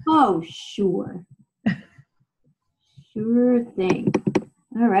 Donna. Oh, sure. Sure thing.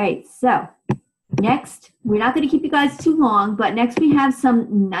 All right, so next, we're not going to keep you guys too long, but next we have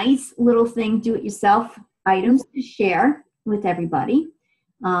some nice little do-it-yourself items to share with everybody.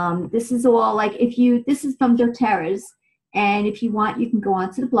 This is all this is from doTERRA's, and if you want, you can go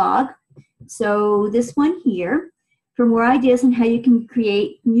onto the blog. So this one here, for more ideas on how you can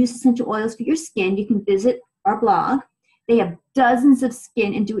create and use essential oils for your skin, you can visit our blog. They have dozens of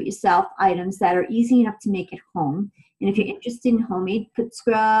skin and do-it-yourself items that are easy enough to make at home. And if you're interested in homemade foot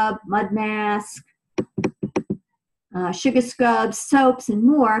scrub, mud mask, sugar scrubs, soaps, and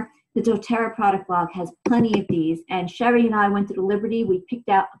more, the doTERRA product blog has plenty of these. And Sherry and I went to the Liberty. We picked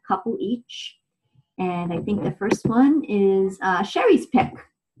out a couple each. And I think the first one is Sherry's pick.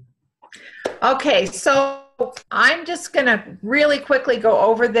 Okay, so I'm just going to really quickly go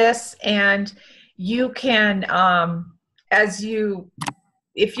over this, and you can,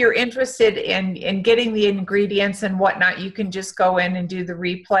 if you're interested in getting the ingredients and whatnot, you can just go in and do the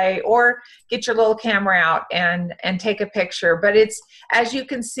replay, or get your little camera out and take a picture. But it's, as you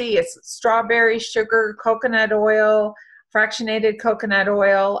can see, it's strawberry, sugar, coconut oil, fractionated coconut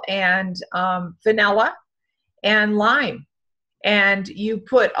oil, and vanilla and lime. And you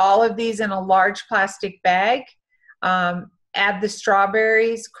put all of these in a large plastic bag, add the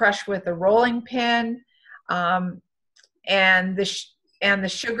strawberries, crush with a rolling pin, and the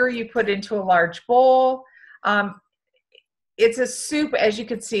sugar you put into a large bowl. It's a soup. As you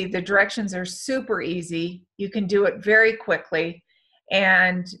can see, the directions are super easy. You can do it very quickly.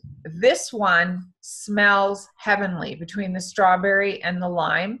 And this one smells heavenly between the strawberry and the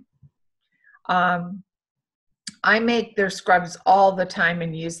lime. I make their scrubs all the time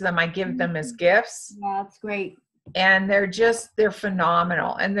and use them. I give them as gifts. Yeah, that's great. And they're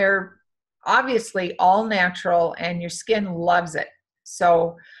phenomenal. And they're obviously all natural, and your skin loves it.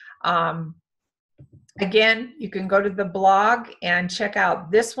 So again, you can go to the blog and check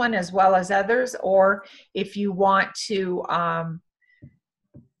out this one as well as others, or if you want to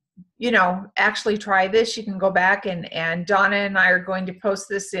actually try this, you can go back, and Donna and I are going to post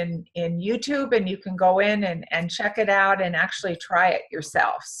this in YouTube, and you can go in and check it out and actually try it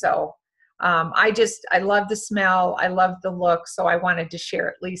yourself. So I love the smell. I love the look. So I wanted to share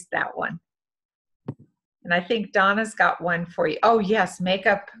at least that one. And I think Donna's got one for you. Oh yes,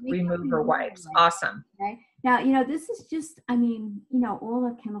 makeup remover wipes. Awesome. Okay. Now, this is just, all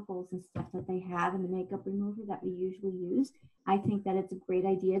the chemicals and stuff that they have in the makeup remover that we usually use. I think that it's a great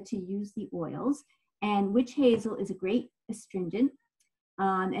idea to use the oils. And witch hazel is a great astringent.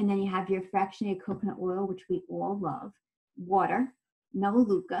 And then you have your fractionated coconut oil, which we all love, water,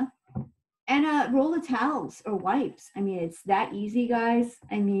 melaleuca, and a roll of towels or wipes. It's that easy, guys.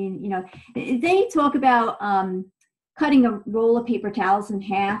 They talk about cutting a roll of paper towels in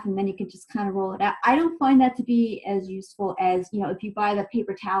half, and then you can just kind of roll it out. I don't find that to be as useful as, if you buy the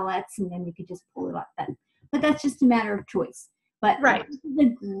paper towelettes and then you could just pull it up. But that's just a matter of choice. But right. This is a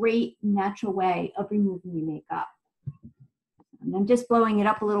great natural way of removing your makeup. And I'm just blowing it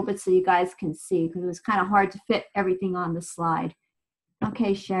up a little bit so you guys can see, because it was kind of hard to fit everything on the slide.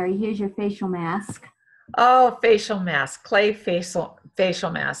 Okay, Sherry, here's your facial mask. Oh, facial mask, clay facial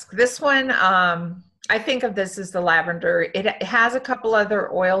mask. This one, I think of this as the lavender. It has a couple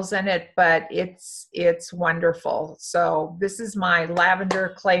other oils in it, but it's wonderful. So this is my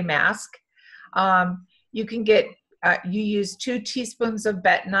lavender clay mask. You can get, you use 2 teaspoons of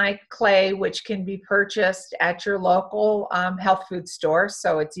bentonite clay, which can be purchased at your local health food store.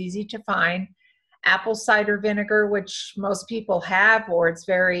 So it's easy to find. Apple cider vinegar, which most people have, or it's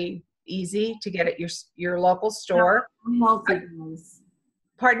very easy to get at your local store.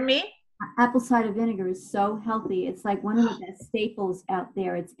 Pardon me? Apple cider vinegar is so healthy. It's like one of the best staples out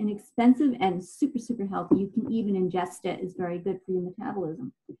there. It's inexpensive and super, super healthy. You can even ingest it. It's very good for your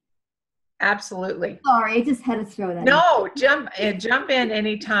metabolism. Absolutely. Sorry, I just had to throw that No, jump in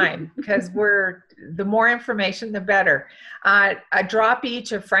anytime, because the more information, the better. A drop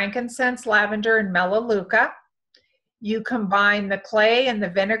each of frankincense, lavender, and melaleuca. You combine the clay and the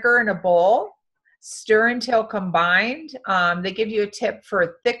vinegar in a bowl. Stir until combined. They give you a tip for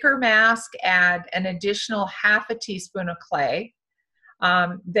a thicker mask. Add an additional ½ teaspoon of clay.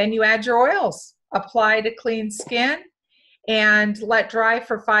 Then you add your oils. Apply to clean skin and let dry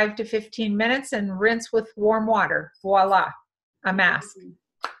for 5 to 15 minutes and rinse with warm water. Voila, a mask.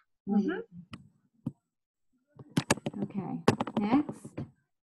 Mm-hmm. Okay, next.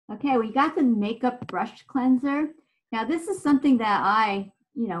 Okay, we got the makeup brush cleanser. Now this is something that I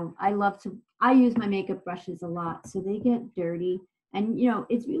use my makeup brushes a lot, so they get dirty. And,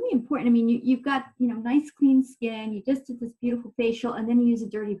 it's really important. You've got, nice clean skin. You just did this beautiful facial, and then you use a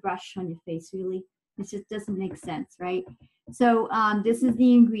dirty brush on your face. Really, it just doesn't make sense, right? So this is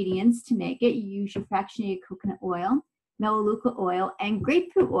the ingredients to make it. You use your fractionated coconut oil, melaleuca oil, and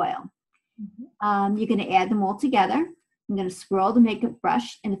grapefruit oil. Mm-hmm. You're going to add them all together. I'm going to swirl the makeup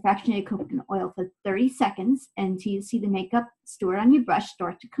brush in the fractionated coconut oil for 30 seconds until you see the makeup stored on your brush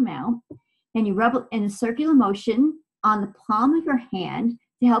start to come out. Then you rub it in a circular motion on the palm of your hand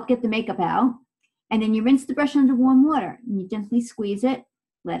to help get the makeup out. And then you rinse the brush under warm water. And you gently squeeze it,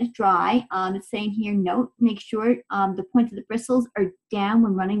 let it dry. It's saying here, note, make sure the point of the bristles are down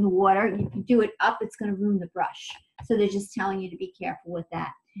when running the water. If you do it up, it's going to ruin the brush. So they're just telling you to be careful with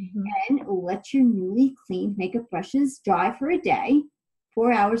that. Mm-hmm. And let your newly cleaned makeup brushes dry for a day,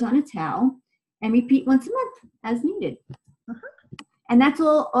 4 hours on a towel, and repeat once a month as needed. Uh-huh. And that's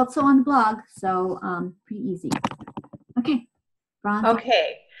all also on the blog, so pretty easy. Okay, bronzer.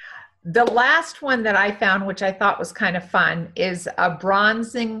 Okay, the last one that I found, which I thought was kind of fun, is a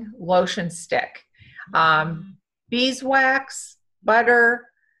bronzing lotion stick. Beeswax, butter,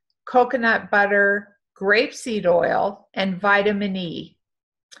 coconut butter, grapeseed oil, and vitamin E.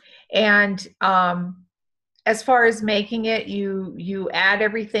 And as far as making it, you add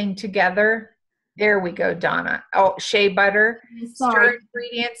everything together. There we go, Donna. Oh, shea butter. Stir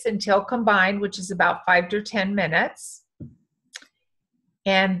ingredients until combined, which is about 5 to 10 minutes.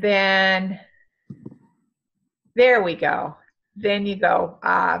 And then, there we go. Then you go.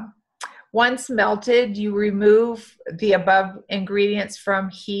 Once melted, you remove the above ingredients from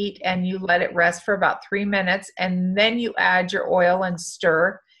heat and you let it rest for about 3 minutes. And then you add your oil and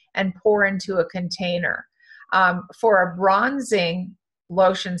stir and pour into a container. For a bronzing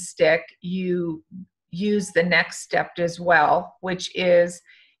lotion stick, you use the next step as well, which is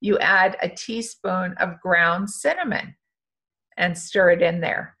you add a teaspoon of ground cinnamon and stir it in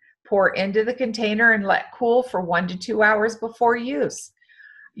there. Pour into the container and let cool for 1 to 2 hours before use.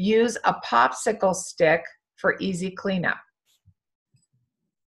 Use a popsicle stick for easy cleanup.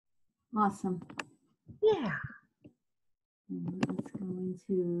 Awesome. Yeah. Let's go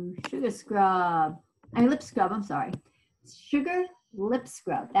into sugar scrub. Lip scrub, I'm sorry. Sugar lip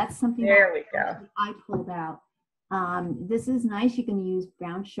scrub. That's something There we go. I pulled out. This is nice. You can use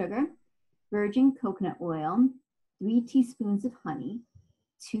brown sugar, virgin coconut oil, 3 teaspoons of honey,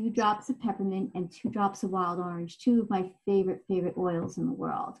 2 drops of peppermint, and 2 drops of wild orange, 2 of my favorite oils in the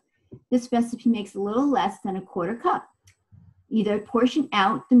world. This recipe makes a little less than a quarter cup. Either portion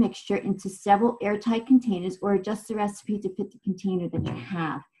out the mixture into several airtight containers or adjust the recipe to fit the container that you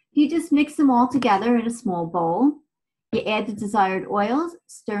have. You just mix them all together in a small bowl. You add the desired oils,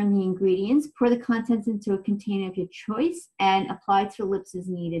 stir in the ingredients, pour the contents into a container of your choice, and apply to the lips as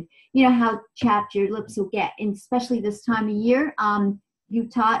needed. You know how chapped your lips will get, and especially this time of year,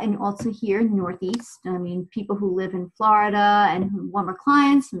 Utah and also here in the Northeast. I mean, people who live in Florida and warmer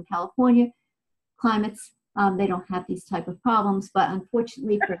climates from California climates, they don't have these type of problems, but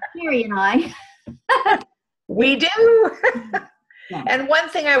unfortunately for Carrie and I, we do. Yeah. And one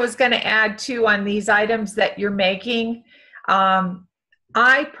thing I was going to add too on these items that you're making,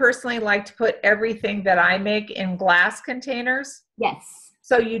 I personally like to put everything that I make in glass containers. Yes.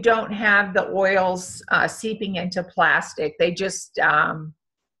 So you don't have the oils seeping into plastic. They just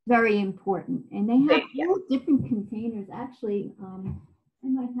very important. And they have yeah. all different containers. Actually, I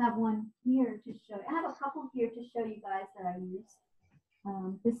might have one here to show you. I have a couple here to show you guys that I use.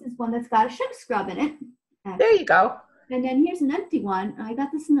 This is one that's got a sugar scrub in it. Actually. There you go. And then here's an empty one. I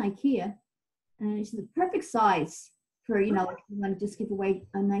got this in IKEA. And it's the perfect size for, you know, if you want to just give away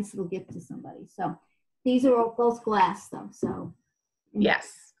a nice little gift to somebody. So these are all both glass though. So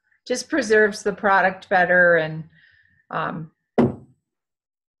yes, just preserves the product better and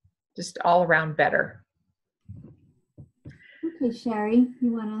just all around better. Okay, Sherry,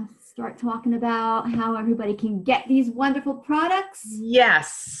 you want to start talking about how everybody can get these wonderful products?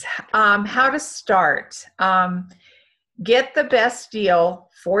 Yes. How to start. Get the best deal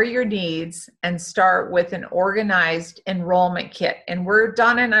for your needs and start with an organized enrollment kit. And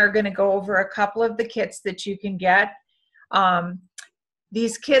Donna and I are going to go over a couple of the kits that you can get.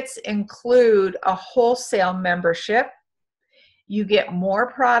 These kits include a wholesale membership. You get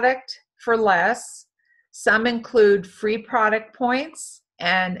more product for less. Some include free product points,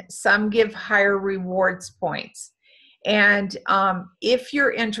 and some give higher rewards points. And if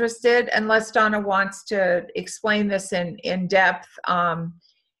you're interested, unless Donna wants to explain this in depth,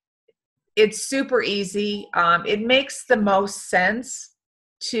 it's super easy. It makes the most sense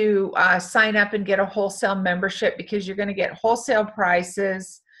to sign up and get a wholesale membership because you're going to get wholesale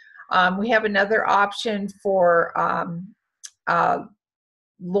prices. We have another option for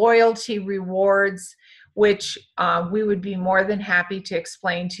loyalty rewards, which we would be more than happy to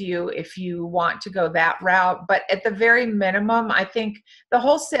explain to you if you want to go that route. But at the very minimum, I think the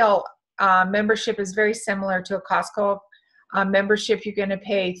wholesale membership is very similar to a Costco membership. You're going to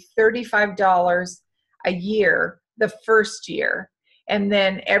pay $35 a year the first year. And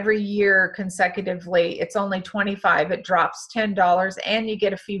then every year consecutively, it's only $25. It drops $10, and you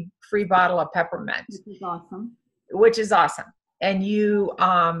get a free bottle of peppermint. Which is awesome. Which is awesome. And you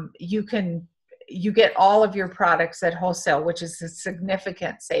get all of your products at wholesale, which is a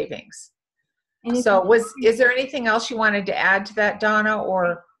significant savings. So is there anything else you wanted to add to that, Donna?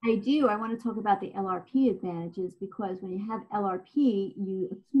 Or I do. I want to talk about the LRP advantages, because when you have LRP, you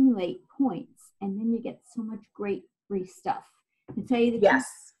accumulate points, and then you get so much great free stuff. To tell you the truth,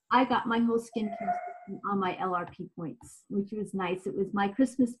 I got my whole skincare system on my LRP points, which was nice. It was my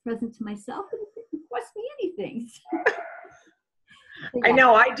Christmas present to myself, and it didn't cost me anything. I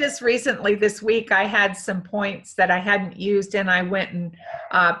know. I just recently this week I had some points that I hadn't used, and I went and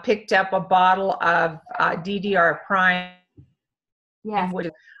picked up a bottle of DDR Prime, which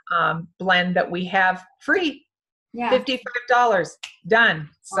is blend that we have free. $55 done.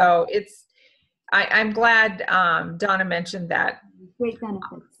 So I'm glad Donna mentioned that. Great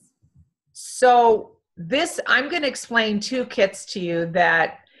benefits. So I'm going to explain 2 kits to you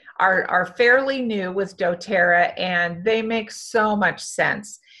that are fairly new with doTERRA, and they make so much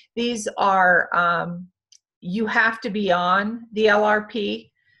sense. These are, you have to be on the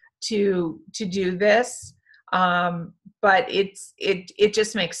LRP to do this, but it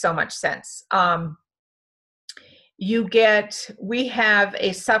just makes so much sense. We have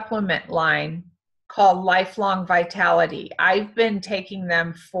a supplement line called Lifelong Vitality. I've been taking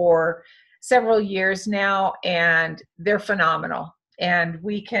them for several years now, and they're phenomenal. And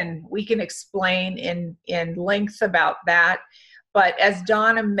we can explain in length about that. But as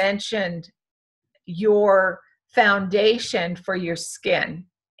Donna mentioned, your foundation for your skin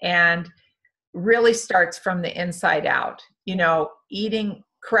and really starts from the inside out. You know, eating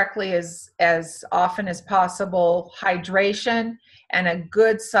correctly as often as possible, hydration, and a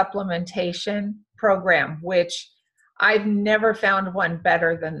good supplementation program, which I've never found one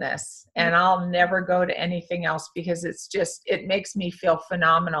better than this. And I'll never go to anything else because it makes me feel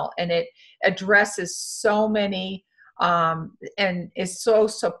phenomenal. And it addresses so many and is so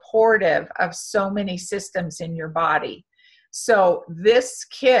supportive of so many systems in your body. So this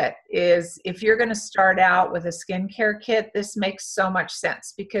kit is, if you're going to start out with a skincare kit, this makes so much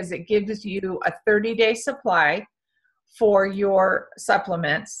sense because it gives you a 30-day supply for your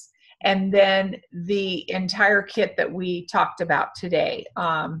supplements, and then the entire kit that we talked about today,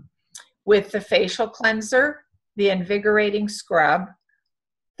 with the facial cleanser, the invigorating scrub,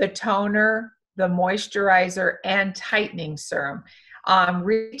 the toner, the moisturizer, and tightening serum.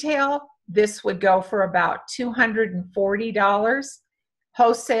 Retail, this would go for about $240,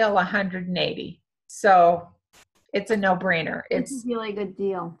 wholesale $180. So it's a no-brainer. It's a really good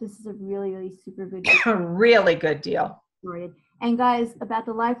deal. This is a really, really super good deal. A really good deal. And guys, about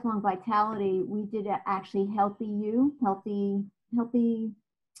the Lifelong Vitality, we did actually Healthy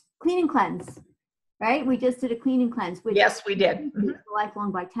Clean and Cleanse, right? We just did a clean and cleanse. Yes, we did. The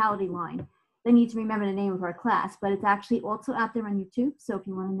Lifelong Vitality line. I need to remember the name of our class, but it's actually also out there on YouTube. So if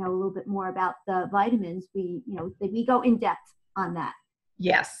you want to know a little bit more about the vitamins, we go in depth on that.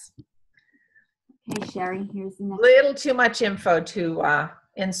 Yes. Okay, Sherry, here's the next. Little too much info to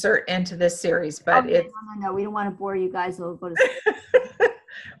insert into this series, but no, we don't want to bore you guys. We'll go to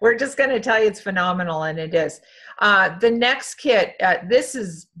we're just going to tell you it's phenomenal, and it is. The next kit, this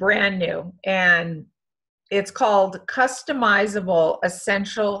is brand new, and it's called Customizable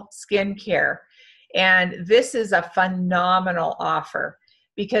Essential Skincare. And this is a phenomenal offer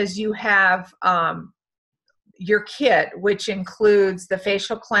because you have your kit, which includes the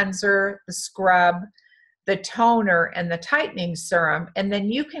facial cleanser, the scrub, the toner, and the tightening serum. And then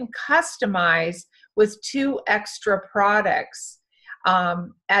you can customize with 2 extra products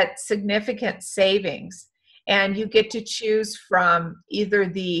at significant savings. And you get to choose from either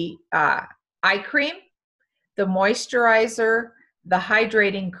the eye cream, the moisturizer, the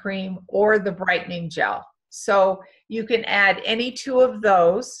hydrating cream, or the brightening gel. So you can add any 2 of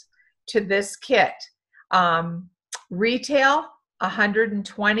those to this kit. Retail,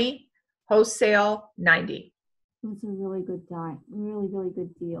 $120, wholesale, $90. It's a really good really, really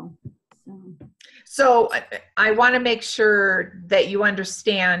good deal. So I want to make sure that you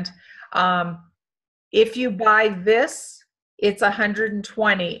understand, if you buy this, it's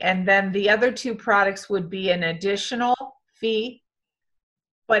 $120, and then the other 2 products would be an additional fee,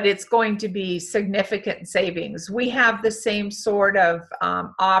 but it's going to be significant savings. We have the same sort of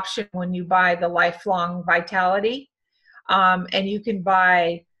option when you buy the Lifelong Vitality, and you can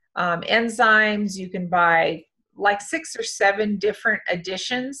buy enzymes, you can buy like 6 or 7 different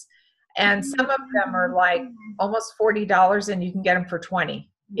additions, and some of them are like almost $40, and you can get them for $20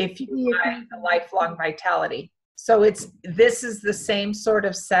 if you buy the Lifelong Vitality. So this is the same sort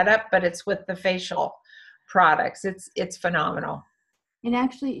of setup, but it's with the facial products. It's phenomenal. And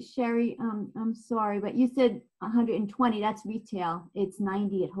actually, Sherry, I'm sorry, but you said 120. That's retail. It's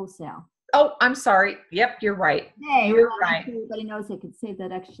 90 at wholesale. Oh, I'm sorry. Yep, you're right. Hey, you're right. Everybody knows they could save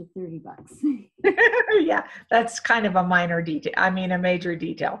that extra $30. Yeah, that's kind of a minor detail. I mean, a major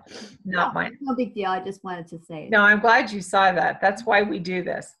detail, not minor. No big deal. I just wanted to say it. No, I'm glad you saw that. That's why we do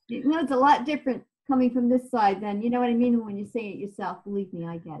this. You know, it's a lot different coming from this side than, you know what I mean, when you say it yourself. Believe me,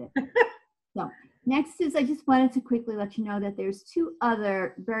 I get it. So next is, I just wanted to quickly let you know that there's 2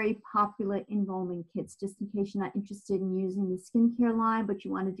 other very popular enrollment kits, just in case you're not interested in using the skincare line, but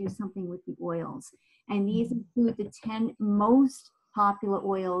you want to do something with the oils. And these include the 10 most popular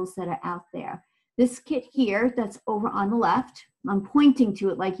oils that are out there. This kit here, that's over on the left, I'm pointing to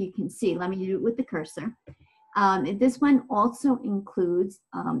it like you can see. Let me do it with the cursor. This one also includes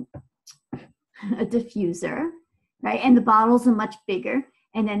a diffuser, right? And the bottles are much bigger.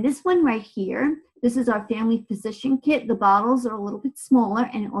 And then this one right here, this is our Family Physician Kit. The bottles are a little bit smaller,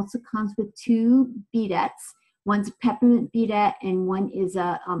 and it also comes with 2 beadettes. One's a peppermint beadette, and one is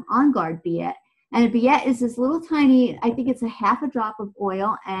a On Guard beadette. And a beadette is this little tiny, I think it's a half a drop of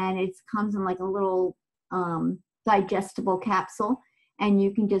oil, and it comes in like a little digestible capsule. And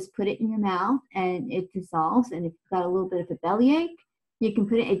you can just put it in your mouth, and it dissolves. And if you've got a little bit of a bellyache, you can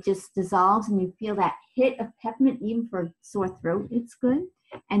put it just dissolves, and you feel that hit of peppermint, even for a sore throat, it's good.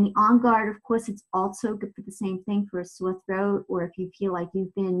 And the On Guard, of course, it's also good for the same thing for a sore throat, or if you feel like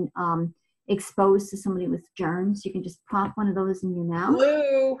you've been exposed to somebody with germs, you can just pop one of those in your mouth.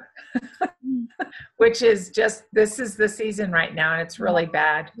 Flu, which is just, this is the season right now, and it's really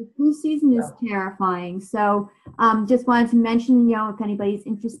bad. The flu season is terrifying. So just wanted to mention, if anybody's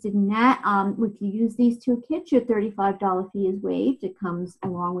interested in that, if you use these two kits, your $35 fee is waived. It comes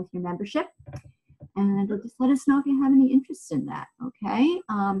along with your membership. And just let us know if you have any interest in that, okay?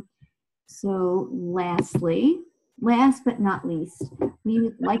 So last but not least, we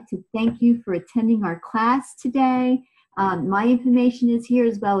would like to thank you for attending our class today. My information is here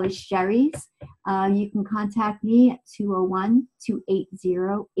as well as Sherry's. You can contact me at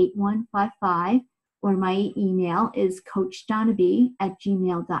 201-280-8155, or my email is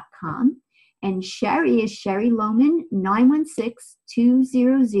coachdonnaby@gmail.com. And Sherry is Sherry Lohman,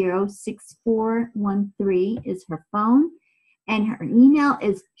 916-200-6413 is her phone. And her email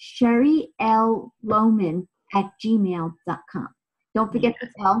is sherryllohman@gmail.com. Don't forget to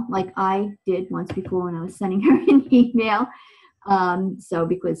tell, like I did once before when I was sending her an email.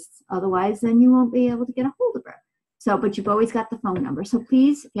 Because otherwise then you won't be able to get a hold of her. So, but you've always got the phone number. So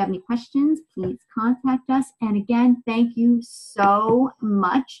please, if you have any questions, please contact us. And again, thank you so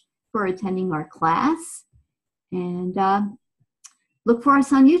much for attending our class. And look for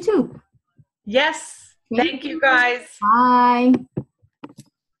us on YouTube. Yes. Thank you, guys. Bye.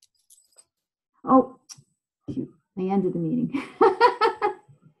 Oh, shoot. I ended the meeting.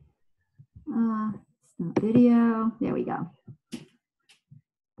 Stop video. There we go.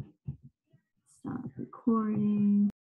 Stop recording.